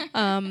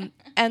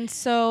 And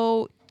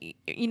so,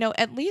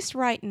 at least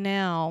right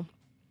now,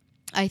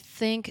 I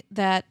think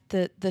that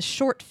the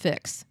short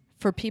fix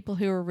for people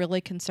who are really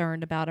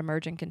concerned about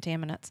emerging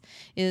contaminants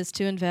is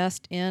to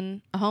invest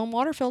in a home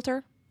water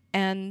filter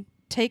and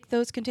take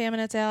those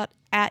contaminants out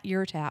at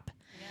your tap.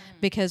 Yeah.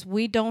 Because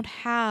we don't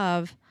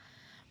have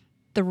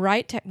the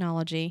right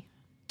technology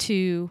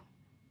to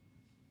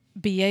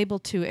be able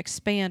to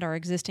expand our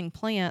existing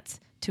plants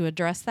to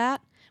address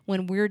that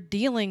when we're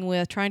dealing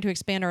with trying to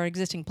expand our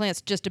existing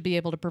plants just to be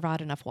able to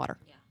provide enough water.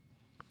 Yeah.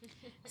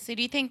 So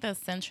do you think the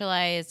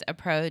centralized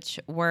approach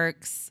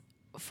works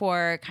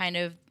for kind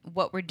of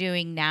what we're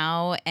doing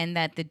now, and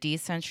that the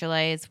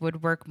decentralized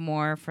would work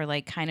more for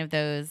kind of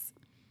those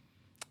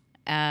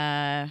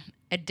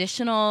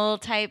additional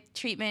type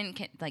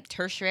treatment, like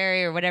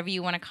tertiary or whatever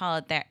you want to call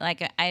it there?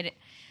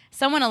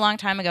 Someone a long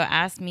time ago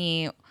asked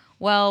me,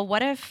 well,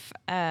 what if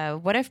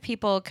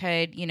people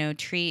could,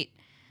 treat,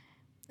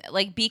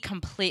 be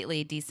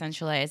completely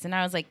decentralized? And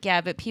I was like,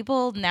 yeah, but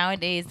people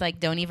nowadays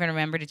don't even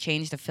remember to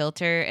change the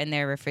filter in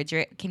their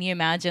refrigerator. Can you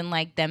imagine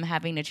them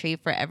having to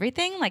treat for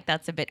everything?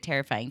 That's a bit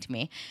terrifying to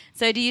me.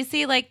 So do you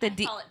see I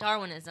call it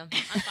Darwinism.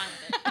 I'm fine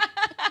with it.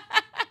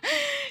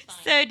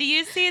 So do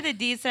you see the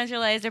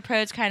decentralized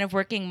approach kind of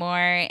working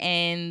more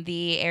in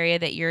the area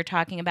that you're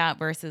talking about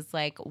versus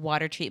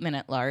water treatment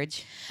at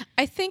large?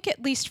 I think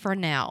at least for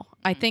now.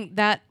 I think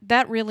that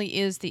really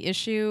is the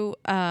issue.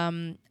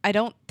 I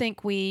don't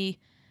think we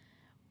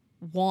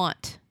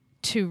want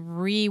to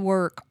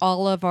rework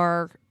all of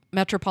our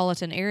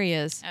metropolitan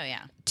areas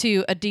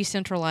to a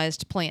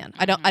decentralized plan.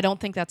 I don't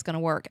think that's going to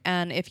work.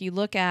 And if you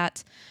look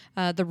at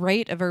the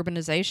rate of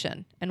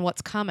urbanization and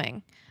what's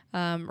coming,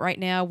 right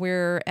now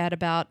we're at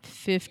about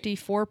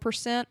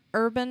 54%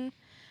 urban,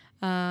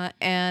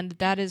 and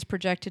that is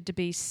projected to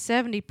be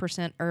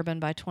 70% urban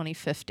by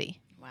 2050.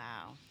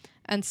 Wow.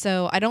 And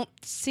so I don't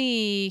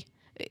see,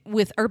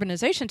 with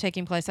urbanization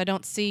taking place, I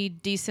don't see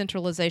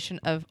decentralization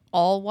of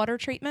all water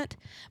treatment,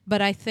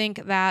 but I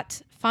think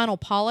that final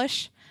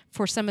polish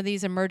for some of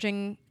these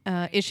emerging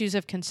issues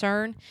of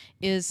concern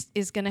is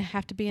going to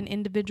have to be an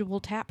individual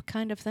tap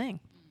kind of thing.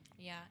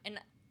 Yeah, and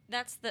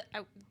that's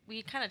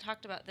we kind of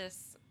talked about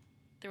this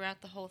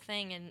throughout the whole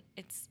thing, and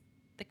it's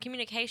the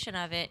communication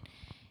of it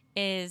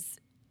is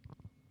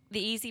the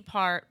easy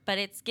part, but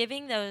it's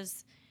giving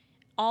those,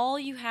 all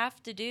you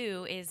have to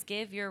do is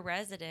give your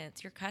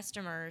residents, your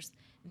customers,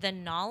 the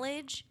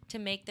knowledge to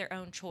make their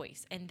own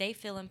choice, and they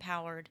feel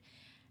empowered.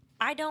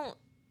 I don't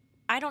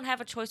have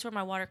a choice where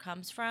my water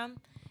comes from.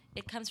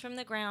 It comes from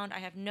the ground. I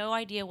have no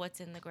idea what's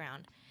in the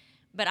ground,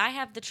 but I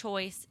have the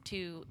choice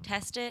to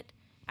test it.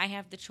 I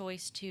have the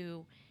choice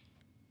to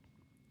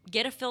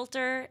get a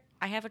filter.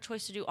 I have a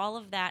choice to do all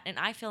of that, and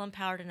I feel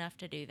empowered enough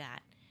to do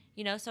that.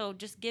 So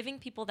just giving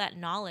people that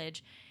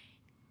knowledge,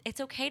 it's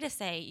okay to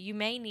say you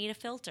may need a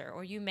filter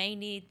or you may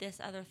need this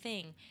other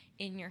thing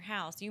in your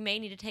house. You may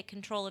need to take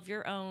control of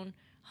your own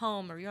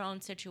home or your own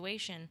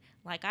situation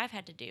like I've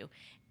had to do.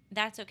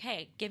 That's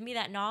okay. Give me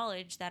that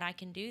knowledge that I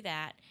can do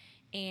that,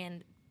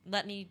 and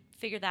let me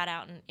figure that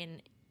out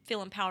and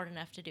feel empowered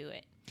enough to do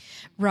it.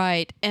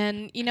 Right.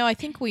 And, I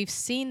think we've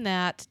seen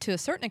that to a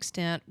certain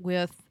extent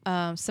with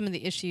some of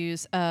the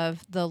issues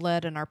of the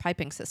lead in our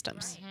piping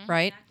systems,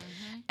 right?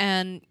 Mm-hmm.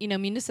 And,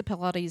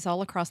 municipalities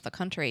all across the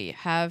country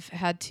have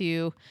had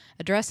to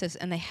address this,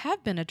 and they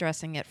have been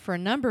addressing it for a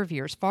number of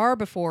years, far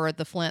before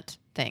the Flint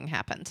thing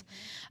happened.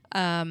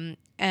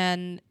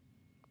 And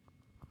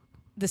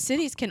the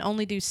cities can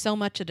only do so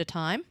much at a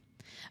time.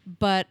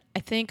 But I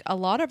think a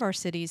lot of our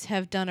cities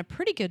have done a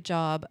pretty good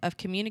job of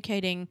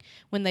communicating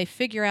when they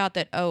figure out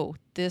that,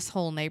 this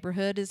whole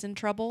neighborhood is in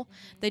trouble.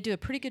 Mm-hmm. They do a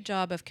pretty good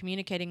job of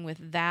communicating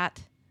with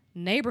that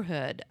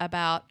neighborhood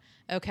about,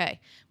 okay,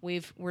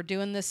 we're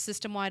doing this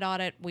system-wide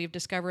audit. We've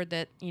discovered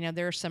that,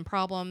 there are some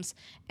problems,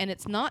 and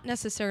it's not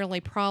necessarily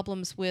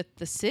problems with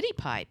the city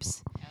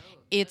pipes.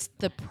 It's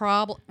the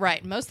problem,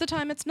 right? Most of the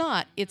time it's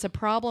not. It's a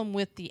problem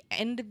with the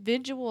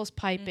individual's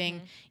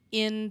piping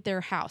in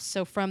their house.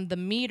 So from the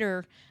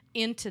meter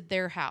into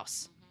their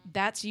house.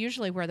 That's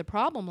usually where the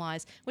problem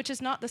lies, which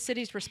is not the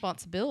city's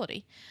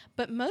responsibility.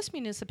 But most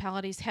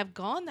municipalities have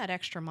gone that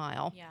extra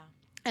mile. Yeah.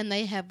 And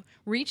they have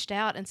reached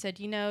out and said,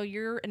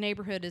 your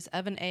neighborhood is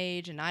of an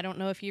age, and I don't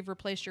know if you've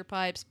replaced your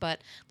pipes,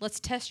 but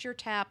let's test your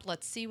tap.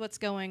 Let's see what's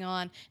going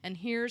on. And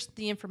here's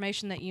the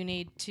information that you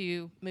need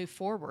to move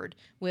forward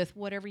with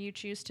whatever you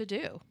choose to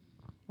do.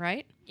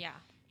 Right? Yeah.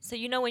 So,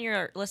 when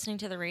you're listening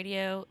to the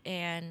radio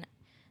and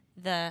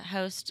the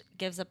host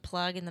gives a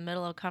plug in the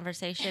middle of a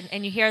conversation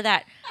and you hear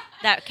that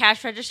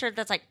cash register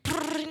that's like,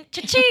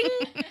 cha-ching.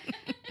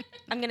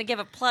 I'm going to give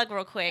a plug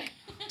real quick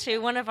to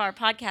one of our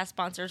podcast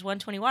sponsors,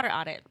 120 Water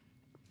Audit,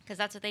 because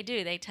that's what they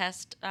do. They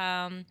test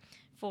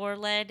for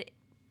lead.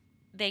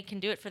 They can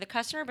do it for the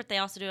customer, but they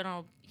also do it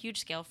on a huge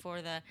scale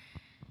for the,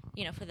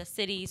 for the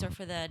cities or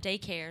for the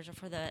daycares or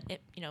for the,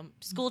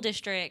 school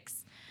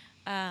districts.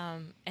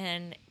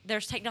 And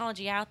there's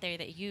technology out there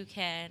that you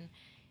can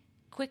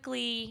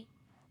quickly,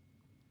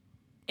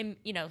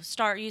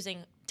 start using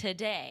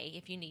today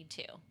if you need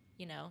to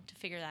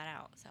figure that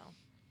out. So.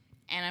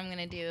 And I'm going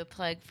to do a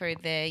plug for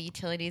the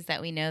utilities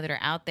that we know that are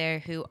out there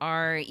who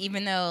are,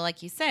 even though,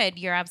 like you said,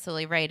 you're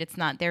absolutely right, it's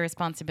not their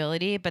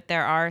responsibility, but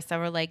there are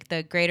several, like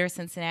the Greater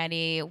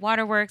Cincinnati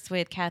Waterworks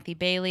with Kathy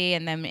Bailey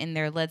and them in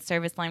their lead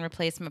service line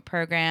replacement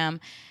program.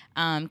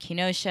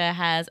 Kenosha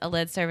has a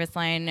lead service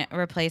line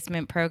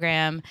replacement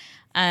program.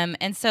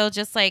 And so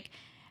just like,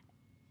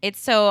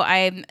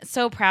 I'm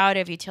so proud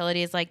of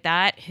utilities like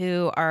that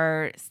who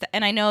are,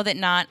 and I know that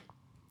not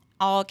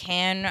all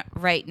can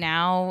right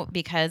now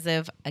because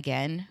of,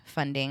 again,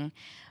 funding,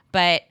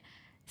 but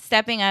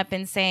stepping up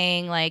and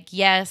saying like,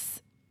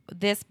 yes,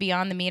 this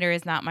beyond the meter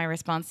is not my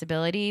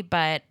responsibility,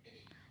 but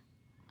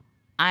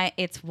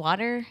it's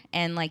water,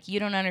 and like you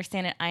don't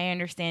understand it, I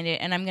understand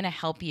it, and I'm going to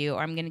help you,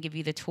 or I'm going to give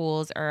you the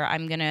tools, or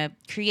I'm going to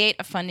create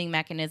a funding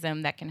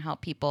mechanism that can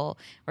help people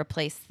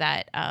replace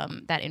that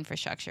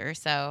infrastructure.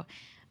 So,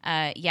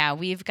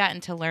 we've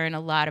gotten to learn a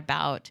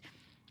lot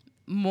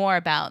more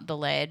about the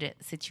lead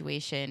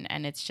situation,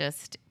 and it's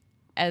just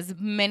as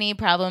many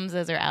problems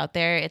as are out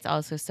there. It's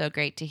also so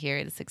great to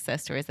hear the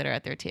success stories that are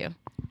out there too.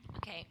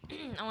 Okay,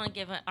 I want to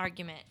give an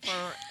argument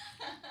for.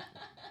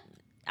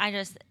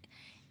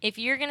 If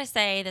you're gonna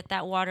say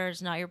that water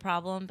is not your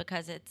problem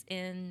because it's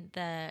in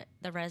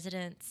the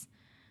resident's,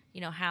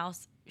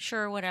 house,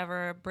 sure,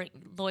 whatever.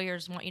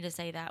 Lawyers want you to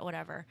say that,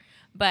 whatever.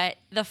 But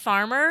the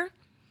farmer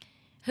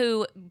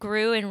who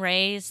grew and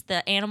raised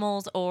the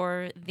animals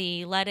or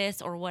the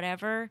lettuce or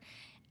whatever,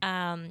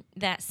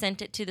 that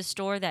sent it to the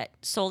store that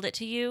sold it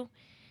to you.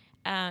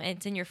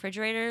 It's in your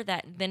refrigerator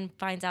that then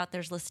finds out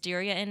there's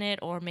listeria in it,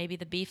 or maybe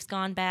the beef's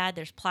gone bad.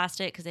 There's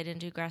plastic because they didn't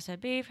do grass-fed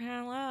beef.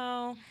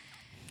 Hello.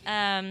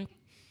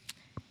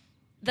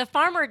 The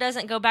farmer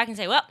doesn't go back and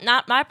say, well,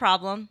 not my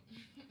problem.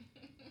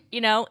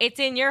 It's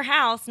in your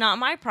house, not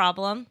my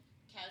problem.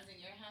 Cows in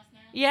your house now?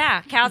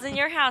 Yeah, cows in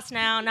your house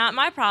now, not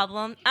my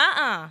problem.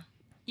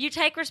 You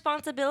take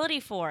responsibility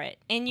for it,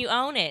 and you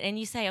own it, and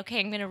you say, okay,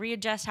 I'm going to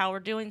readjust how we're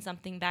doing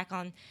something back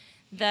on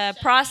the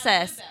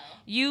process.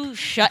 You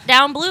shut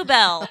down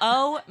Bluebell.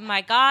 Oh,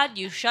 my God,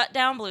 you shut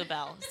down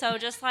Bluebell. So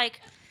just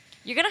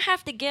you're going to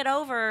have to get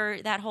over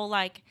that whole,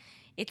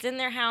 it's in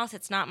their house,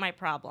 it's not my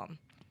problem,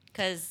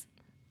 because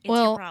it's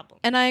your problem.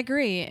 And I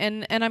agree,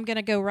 and I'm going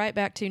to go right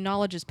back to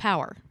knowledge is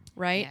power.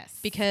 Right? Yes.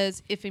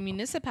 Because if a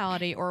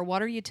municipality or a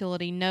water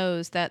utility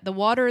knows that the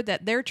water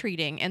that they're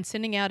treating and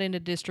sending out into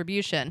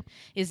distribution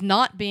is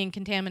not being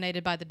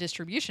contaminated by the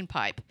distribution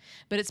pipe,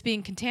 but it's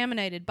being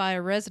contaminated by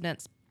a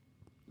resident's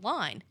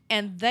line,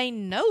 and they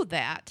know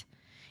that,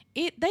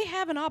 they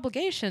have an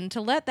obligation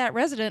to let that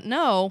resident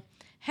know,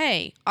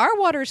 hey, our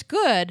water's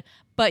good,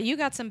 but you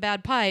got some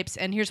bad pipes,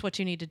 and here's what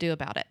you need to do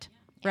about it.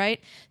 Yeah.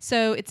 Right?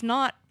 So it's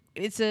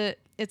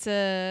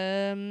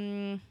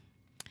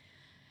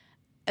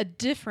a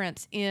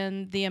difference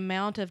in the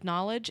amount of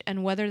knowledge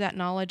and whether that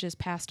knowledge is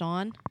passed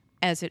on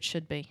as it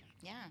should be.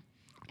 Yeah.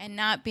 And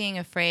not being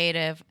afraid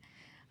of,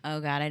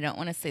 oh God, I don't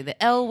want to say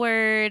the L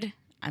word.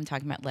 I'm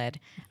talking about lead.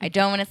 I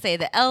don't want to say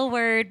the L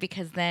word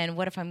because then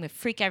what if I'm going to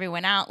freak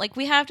everyone out?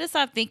 We have to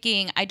stop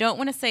thinking, I don't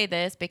want to say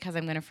this because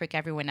I'm going to freak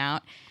everyone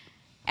out.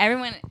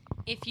 Everyone,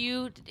 if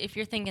you're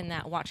thinking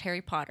that, watch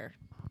Harry Potter.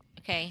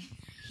 Okay?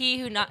 He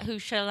who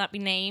shall not be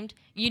named,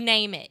 you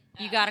name it.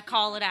 You got to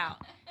call it out.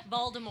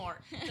 Voldemort.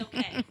 It's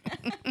okay.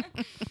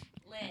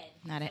 Lead.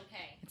 Not it.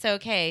 Okay. It's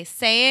okay.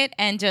 Say it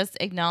and just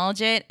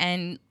acknowledge it.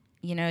 And,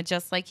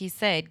 just like you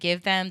said,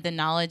 give them the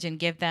knowledge and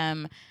give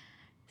them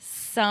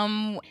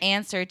some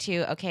answer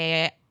to,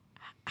 okay,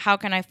 how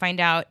can I find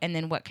out? And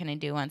then what can I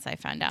do once I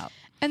find out?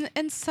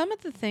 And some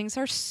of the things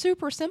are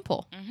super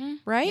simple,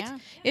 right? Yeah.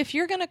 If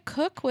you're going to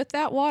cook with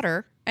that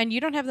water and you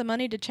don't have the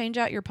money to change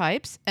out your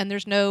pipes and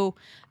there's no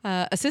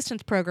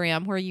assistance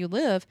program where you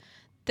live,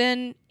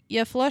 then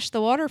you flush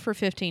the water for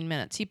 15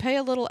 minutes. You pay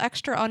a little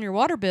extra on your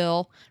water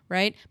bill,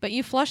 right? But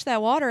you flush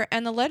that water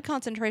and the lead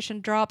concentration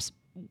drops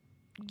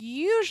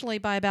usually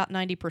by about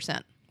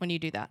 90% when you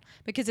do that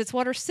because it's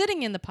water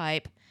sitting in the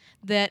pipe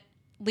that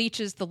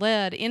leaches the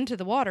lead into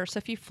the water. So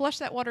if you flush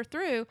that water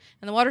through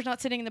and the water's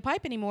not sitting in the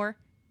pipe anymore,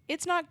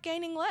 it's not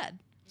gaining lead.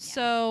 Yeah.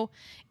 So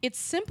it's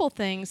simple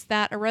things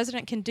that a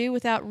resident can do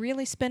without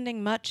really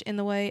spending much in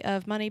the way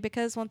of money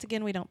because, once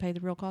again, we don't pay the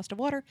real cost of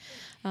water.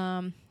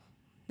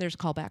 There's a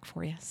callback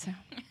for you. So.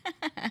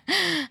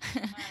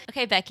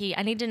 Okay, Becky,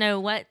 I need to know,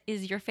 what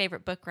is your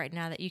favorite book right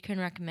now that you can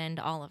recommend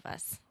to all of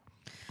us?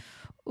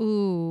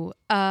 Ooh,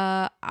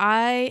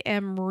 I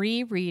am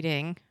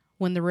rereading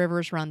When the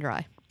Rivers Run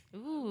Dry.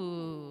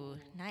 Ooh,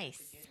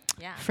 nice.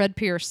 Yeah. Fred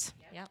Pierce.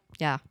 Yep.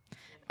 Yeah.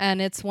 And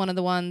it's one of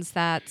the ones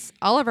that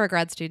all of our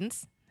grad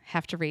students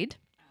have to read,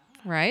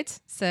 right?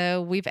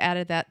 So we've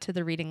added that to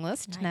the reading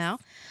list now.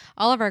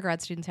 All of our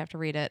grad students have to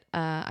read it.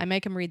 I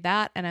make them read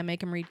that, and I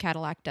make them read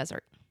Cadillac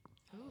Desert.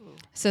 Ooh.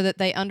 So that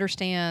they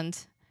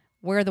understand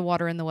where the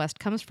water in the West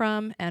comes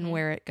from and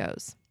where it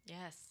goes.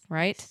 Yes.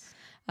 Right?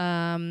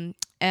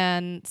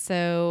 And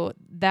so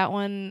that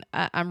one,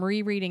 I'm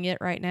rereading it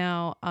right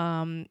now.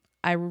 All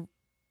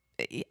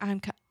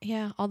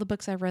the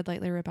books I've read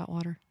lately are about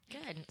water.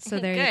 Good. So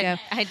there Good. you go.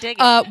 I dig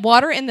it.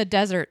 Water in the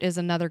Desert is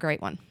another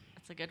great one.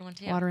 That's a good one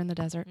too. Water in the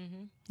Desert.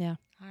 Mm-hmm. Yeah.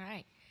 All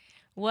right.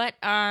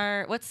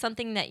 What's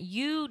something that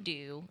you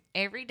do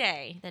every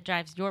day that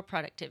drives your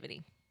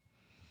productivity?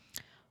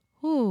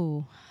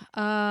 Ooh.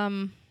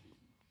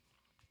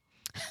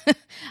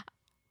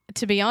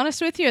 To be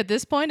honest with you, at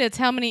this point, it's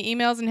how many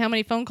emails and how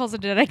many phone calls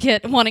did I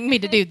get wanting me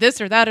to do this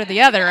or that or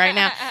the other right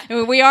now.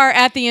 We are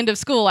at the end of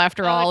school,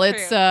 after all. True.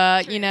 It's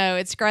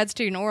it's grad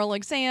student oral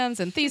exams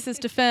and thesis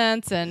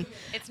defense, and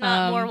it's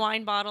not more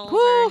wine bottles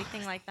or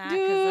anything like that,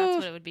 because that's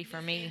what it would be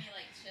for me.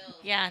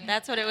 Yeah,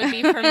 that's what it would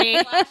be for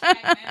me.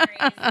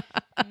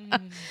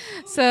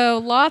 So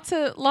lots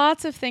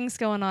of things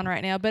going on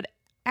right now, but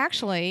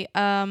actually,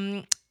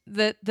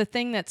 the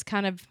thing that's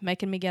kind of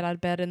making me get out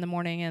of bed in the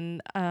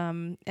morning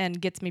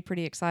and gets me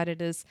pretty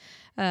excited is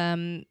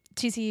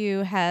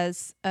TCU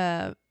has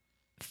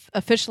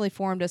officially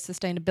formed a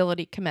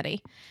sustainability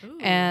committee. Ooh.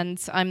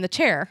 And I'm the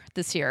chair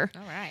this year.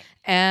 All right.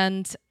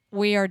 And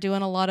we are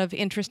doing a lot of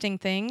interesting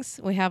things.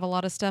 We have a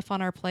lot of stuff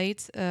on our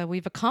plates.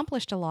 We've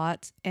accomplished a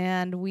lot,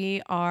 and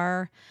we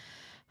are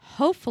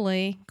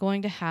hopefully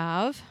going to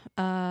have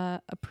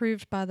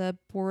approved by the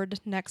board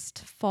next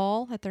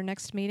fall at their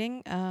next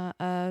meeting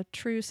a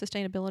true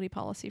sustainability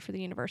policy for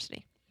the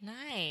university.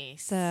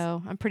 Nice.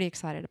 So I'm pretty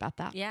excited about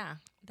that. Yeah,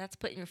 that's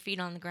putting your feet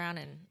on the ground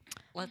and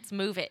let's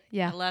move it.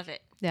 Yeah. I love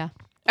it. Yeah.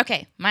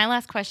 Okay, my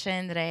last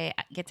question that I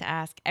get to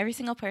ask every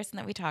single person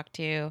that we talk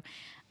to.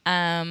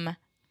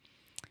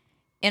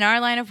 in our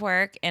line of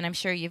work, and I'm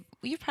sure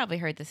you've probably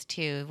heard this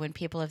too, when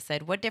people have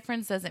said, what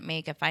difference does it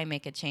make if I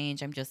make a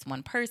change? I'm just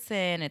one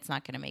person. It's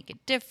not going to make a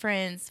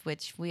difference,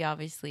 which we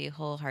obviously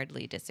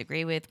wholeheartedly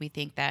disagree with. We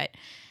think that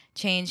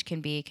change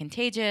can be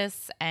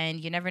contagious, and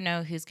you never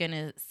know who's going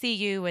to see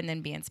you and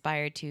then be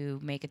inspired to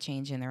make a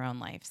change in their own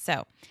life.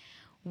 So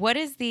what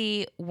is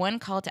the one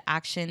call to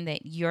action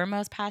that you're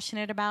most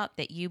passionate about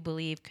that you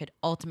believe could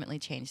ultimately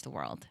change the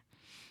world?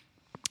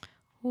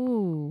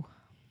 Ooh.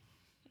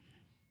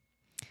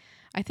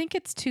 I think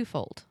it's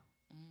twofold.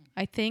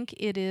 I think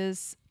it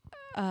is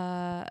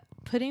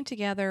putting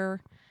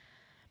together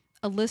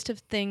a list of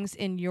things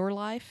in your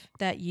life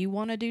that you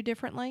want to do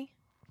differently.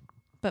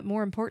 But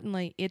more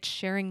importantly, it's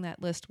sharing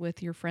that list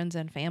with your friends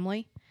and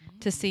family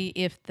to see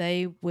if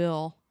they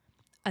will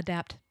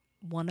adapt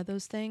one of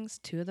those things,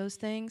 two of those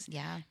things.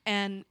 Yeah.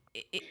 And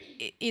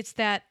it's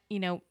that,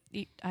 you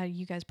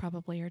guys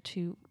probably are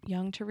too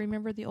young to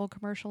remember the old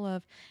commercial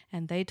of,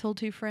 and they told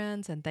two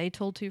friends, and they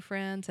told two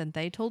friends, and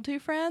they told two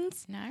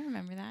friends. No, I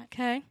remember that.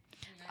 Okay.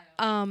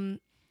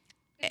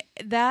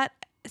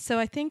 So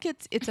I think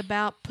it's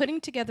about putting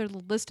together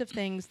the list of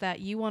things that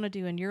you want to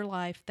do in your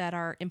life that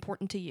are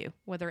important to you,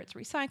 whether it's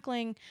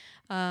recycling,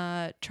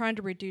 trying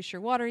to reduce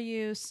your water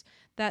use,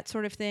 that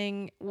sort of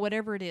thing,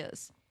 whatever it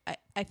is.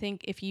 I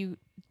think if you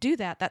do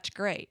that, that's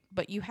great,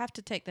 but you have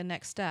to take the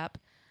next step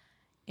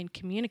and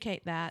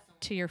communicate that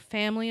to your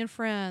family and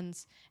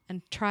friends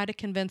and try to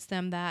convince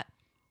them that,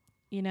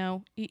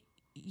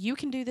 you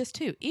can do this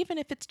too. Even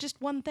if it's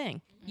just one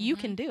thing, you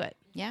can do it.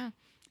 Yeah.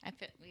 I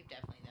feel we've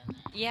definitely done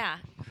that. Yeah.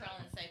 Crawl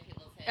inside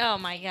people's heads. Oh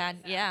my God.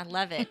 Yeah,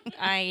 love it.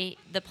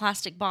 The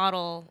plastic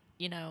bottle,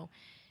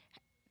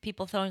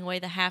 people throwing away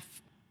the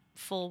half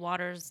full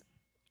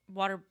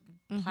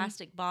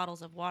plastic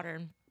bottles of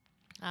water,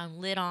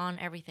 lid on,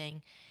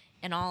 everything.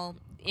 And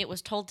it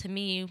was told to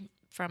me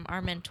from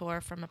our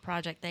mentor from a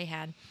project they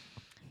had,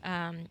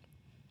 that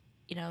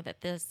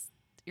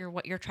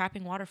you're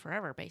trapping water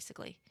forever,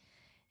 basically.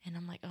 And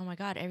I'm like, oh my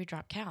God, every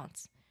drop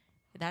counts.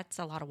 That's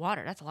a lot of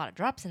water. That's a lot of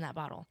drops in that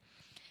bottle.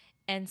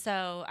 And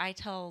so I've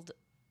told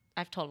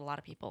a lot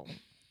of people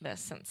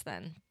this since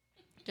then.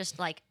 Just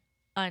like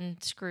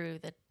unscrew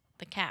the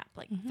cap,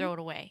 throw it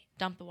away,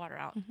 dump the water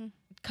out.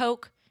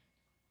 Coke,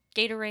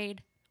 Gatorade,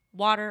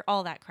 water,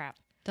 all that crap.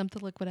 Dump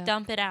the liquid out.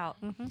 Dump it out.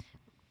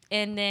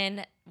 And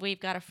then we've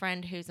got a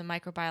friend who's a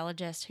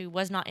microbiologist who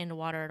was not into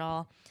water at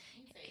all.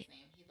 You can say his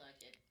name. He'd like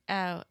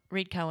it.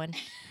 Reed Cohen.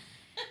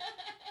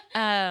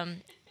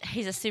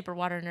 He's a super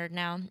water nerd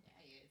now.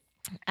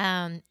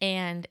 And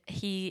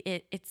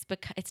it's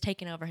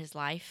taken over his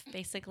life,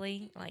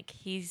 basically. Like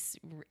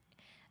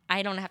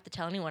I don't have to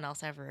tell anyone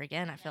else ever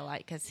again, I feel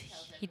like, because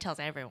he tells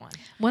everyone.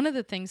 One of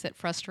the things that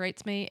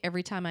frustrates me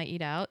every time I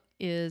eat out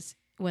is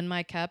when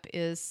my cup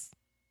is,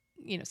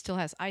 still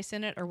has ice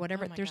in it or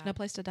whatever, there's no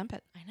place to dump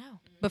it. I know.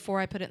 Before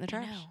I put it in the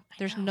trash.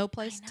 There's no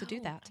place to do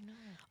that.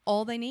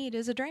 All they need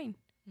is a drain.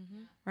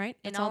 Right?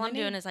 That's and all I'm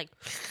doing is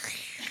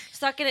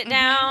sucking it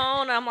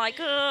down. I'm like,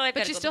 oh,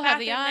 but you still have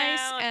the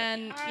ice,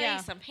 and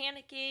I'm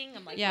panicking.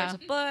 I'm like, where's a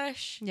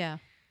bush? Yeah.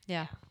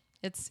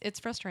 It's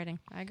frustrating.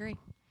 I agree.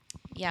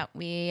 Yeah,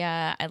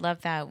 I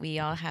love that. We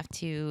all have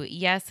to.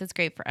 Yes, it's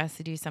great for us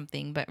to do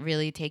something, but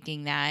really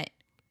taking that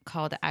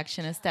call to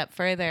action a step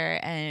further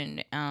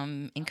and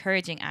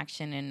encouraging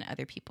action in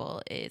other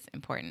people is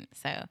important.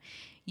 So,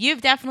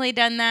 you've definitely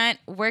done that.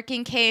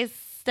 Working case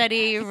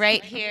study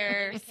right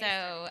here.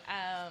 So,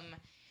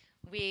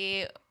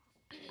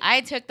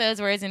 I took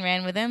those words and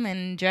ran with them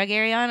and drug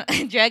Ariane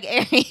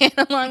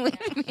along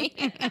with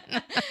me.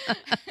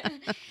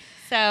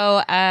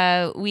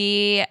 So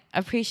we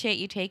appreciate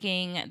you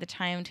taking the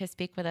time to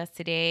speak with us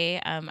today.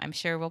 I'm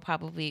sure we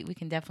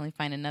can definitely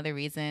find another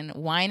reason.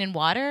 Wine and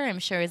water, I'm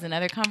sure, is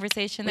another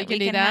conversation that we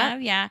can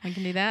have. Yeah, we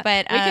can do that.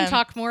 But we can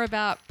talk more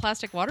about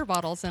plastic water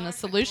bottles and a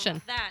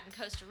solution. That in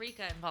Costa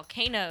Rica and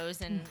volcanoes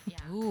and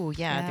Ooh,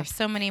 yeah. There's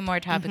so many more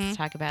topics to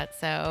talk about.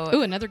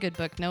 So another good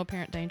book, No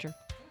Apparent Danger.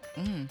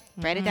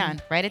 Write it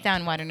down. Write it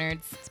down, water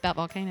nerds. It's about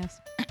volcanoes.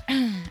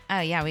 Oh,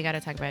 yeah. We got to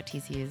talk about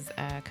TCU's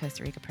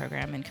Costa Rica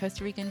program and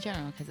Costa Rica in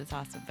general because it's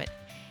awesome. But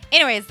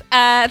anyways,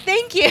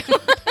 thank you.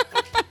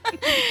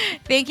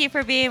 Thank you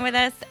for being with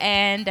us.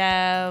 And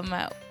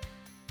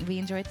we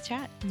enjoyed the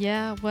chat.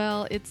 Yeah,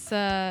 well, it's,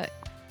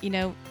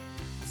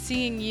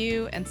 seeing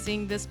you and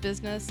seeing this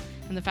business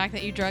and the fact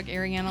that you drug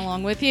Ariane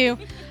along with you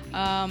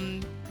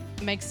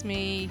makes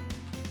me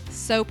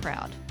so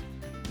proud.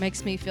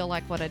 Makes me feel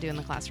like what I do in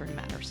the classroom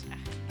matters.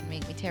 It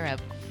make me tear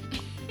up.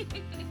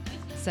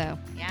 So,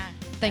 yeah.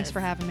 Thanks for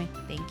having me.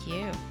 Thank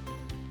you.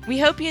 We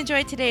hope you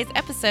enjoyed today's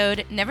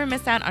episode. Never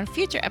miss out on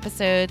future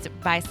episodes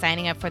by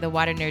signing up for the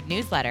Water Nerd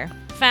newsletter.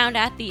 Found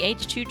at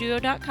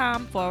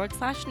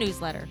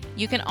theh2duo.com/newsletter.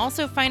 You can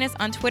also find us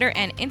on Twitter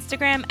and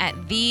Instagram at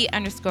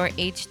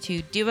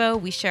 @the_H2duo.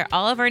 We share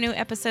all of our new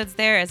episodes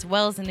there as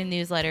well as in the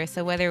newsletter.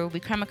 So whether we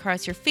come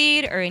across your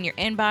feed or in your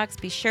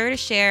inbox, be sure to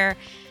share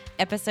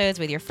episodes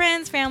with your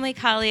friends, family,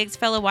 colleagues,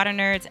 fellow water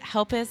nerds.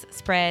 Help us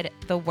spread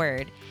the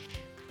word.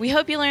 We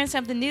hope you learned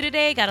something new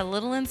today, got a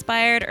little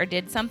inspired, or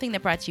did something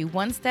that brought you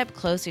one step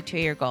closer to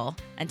your goal.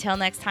 Until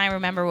next time,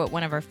 remember what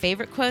one of our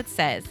favorite quotes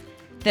says: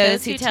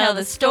 "Those who tell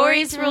the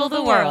stories rule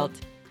the world."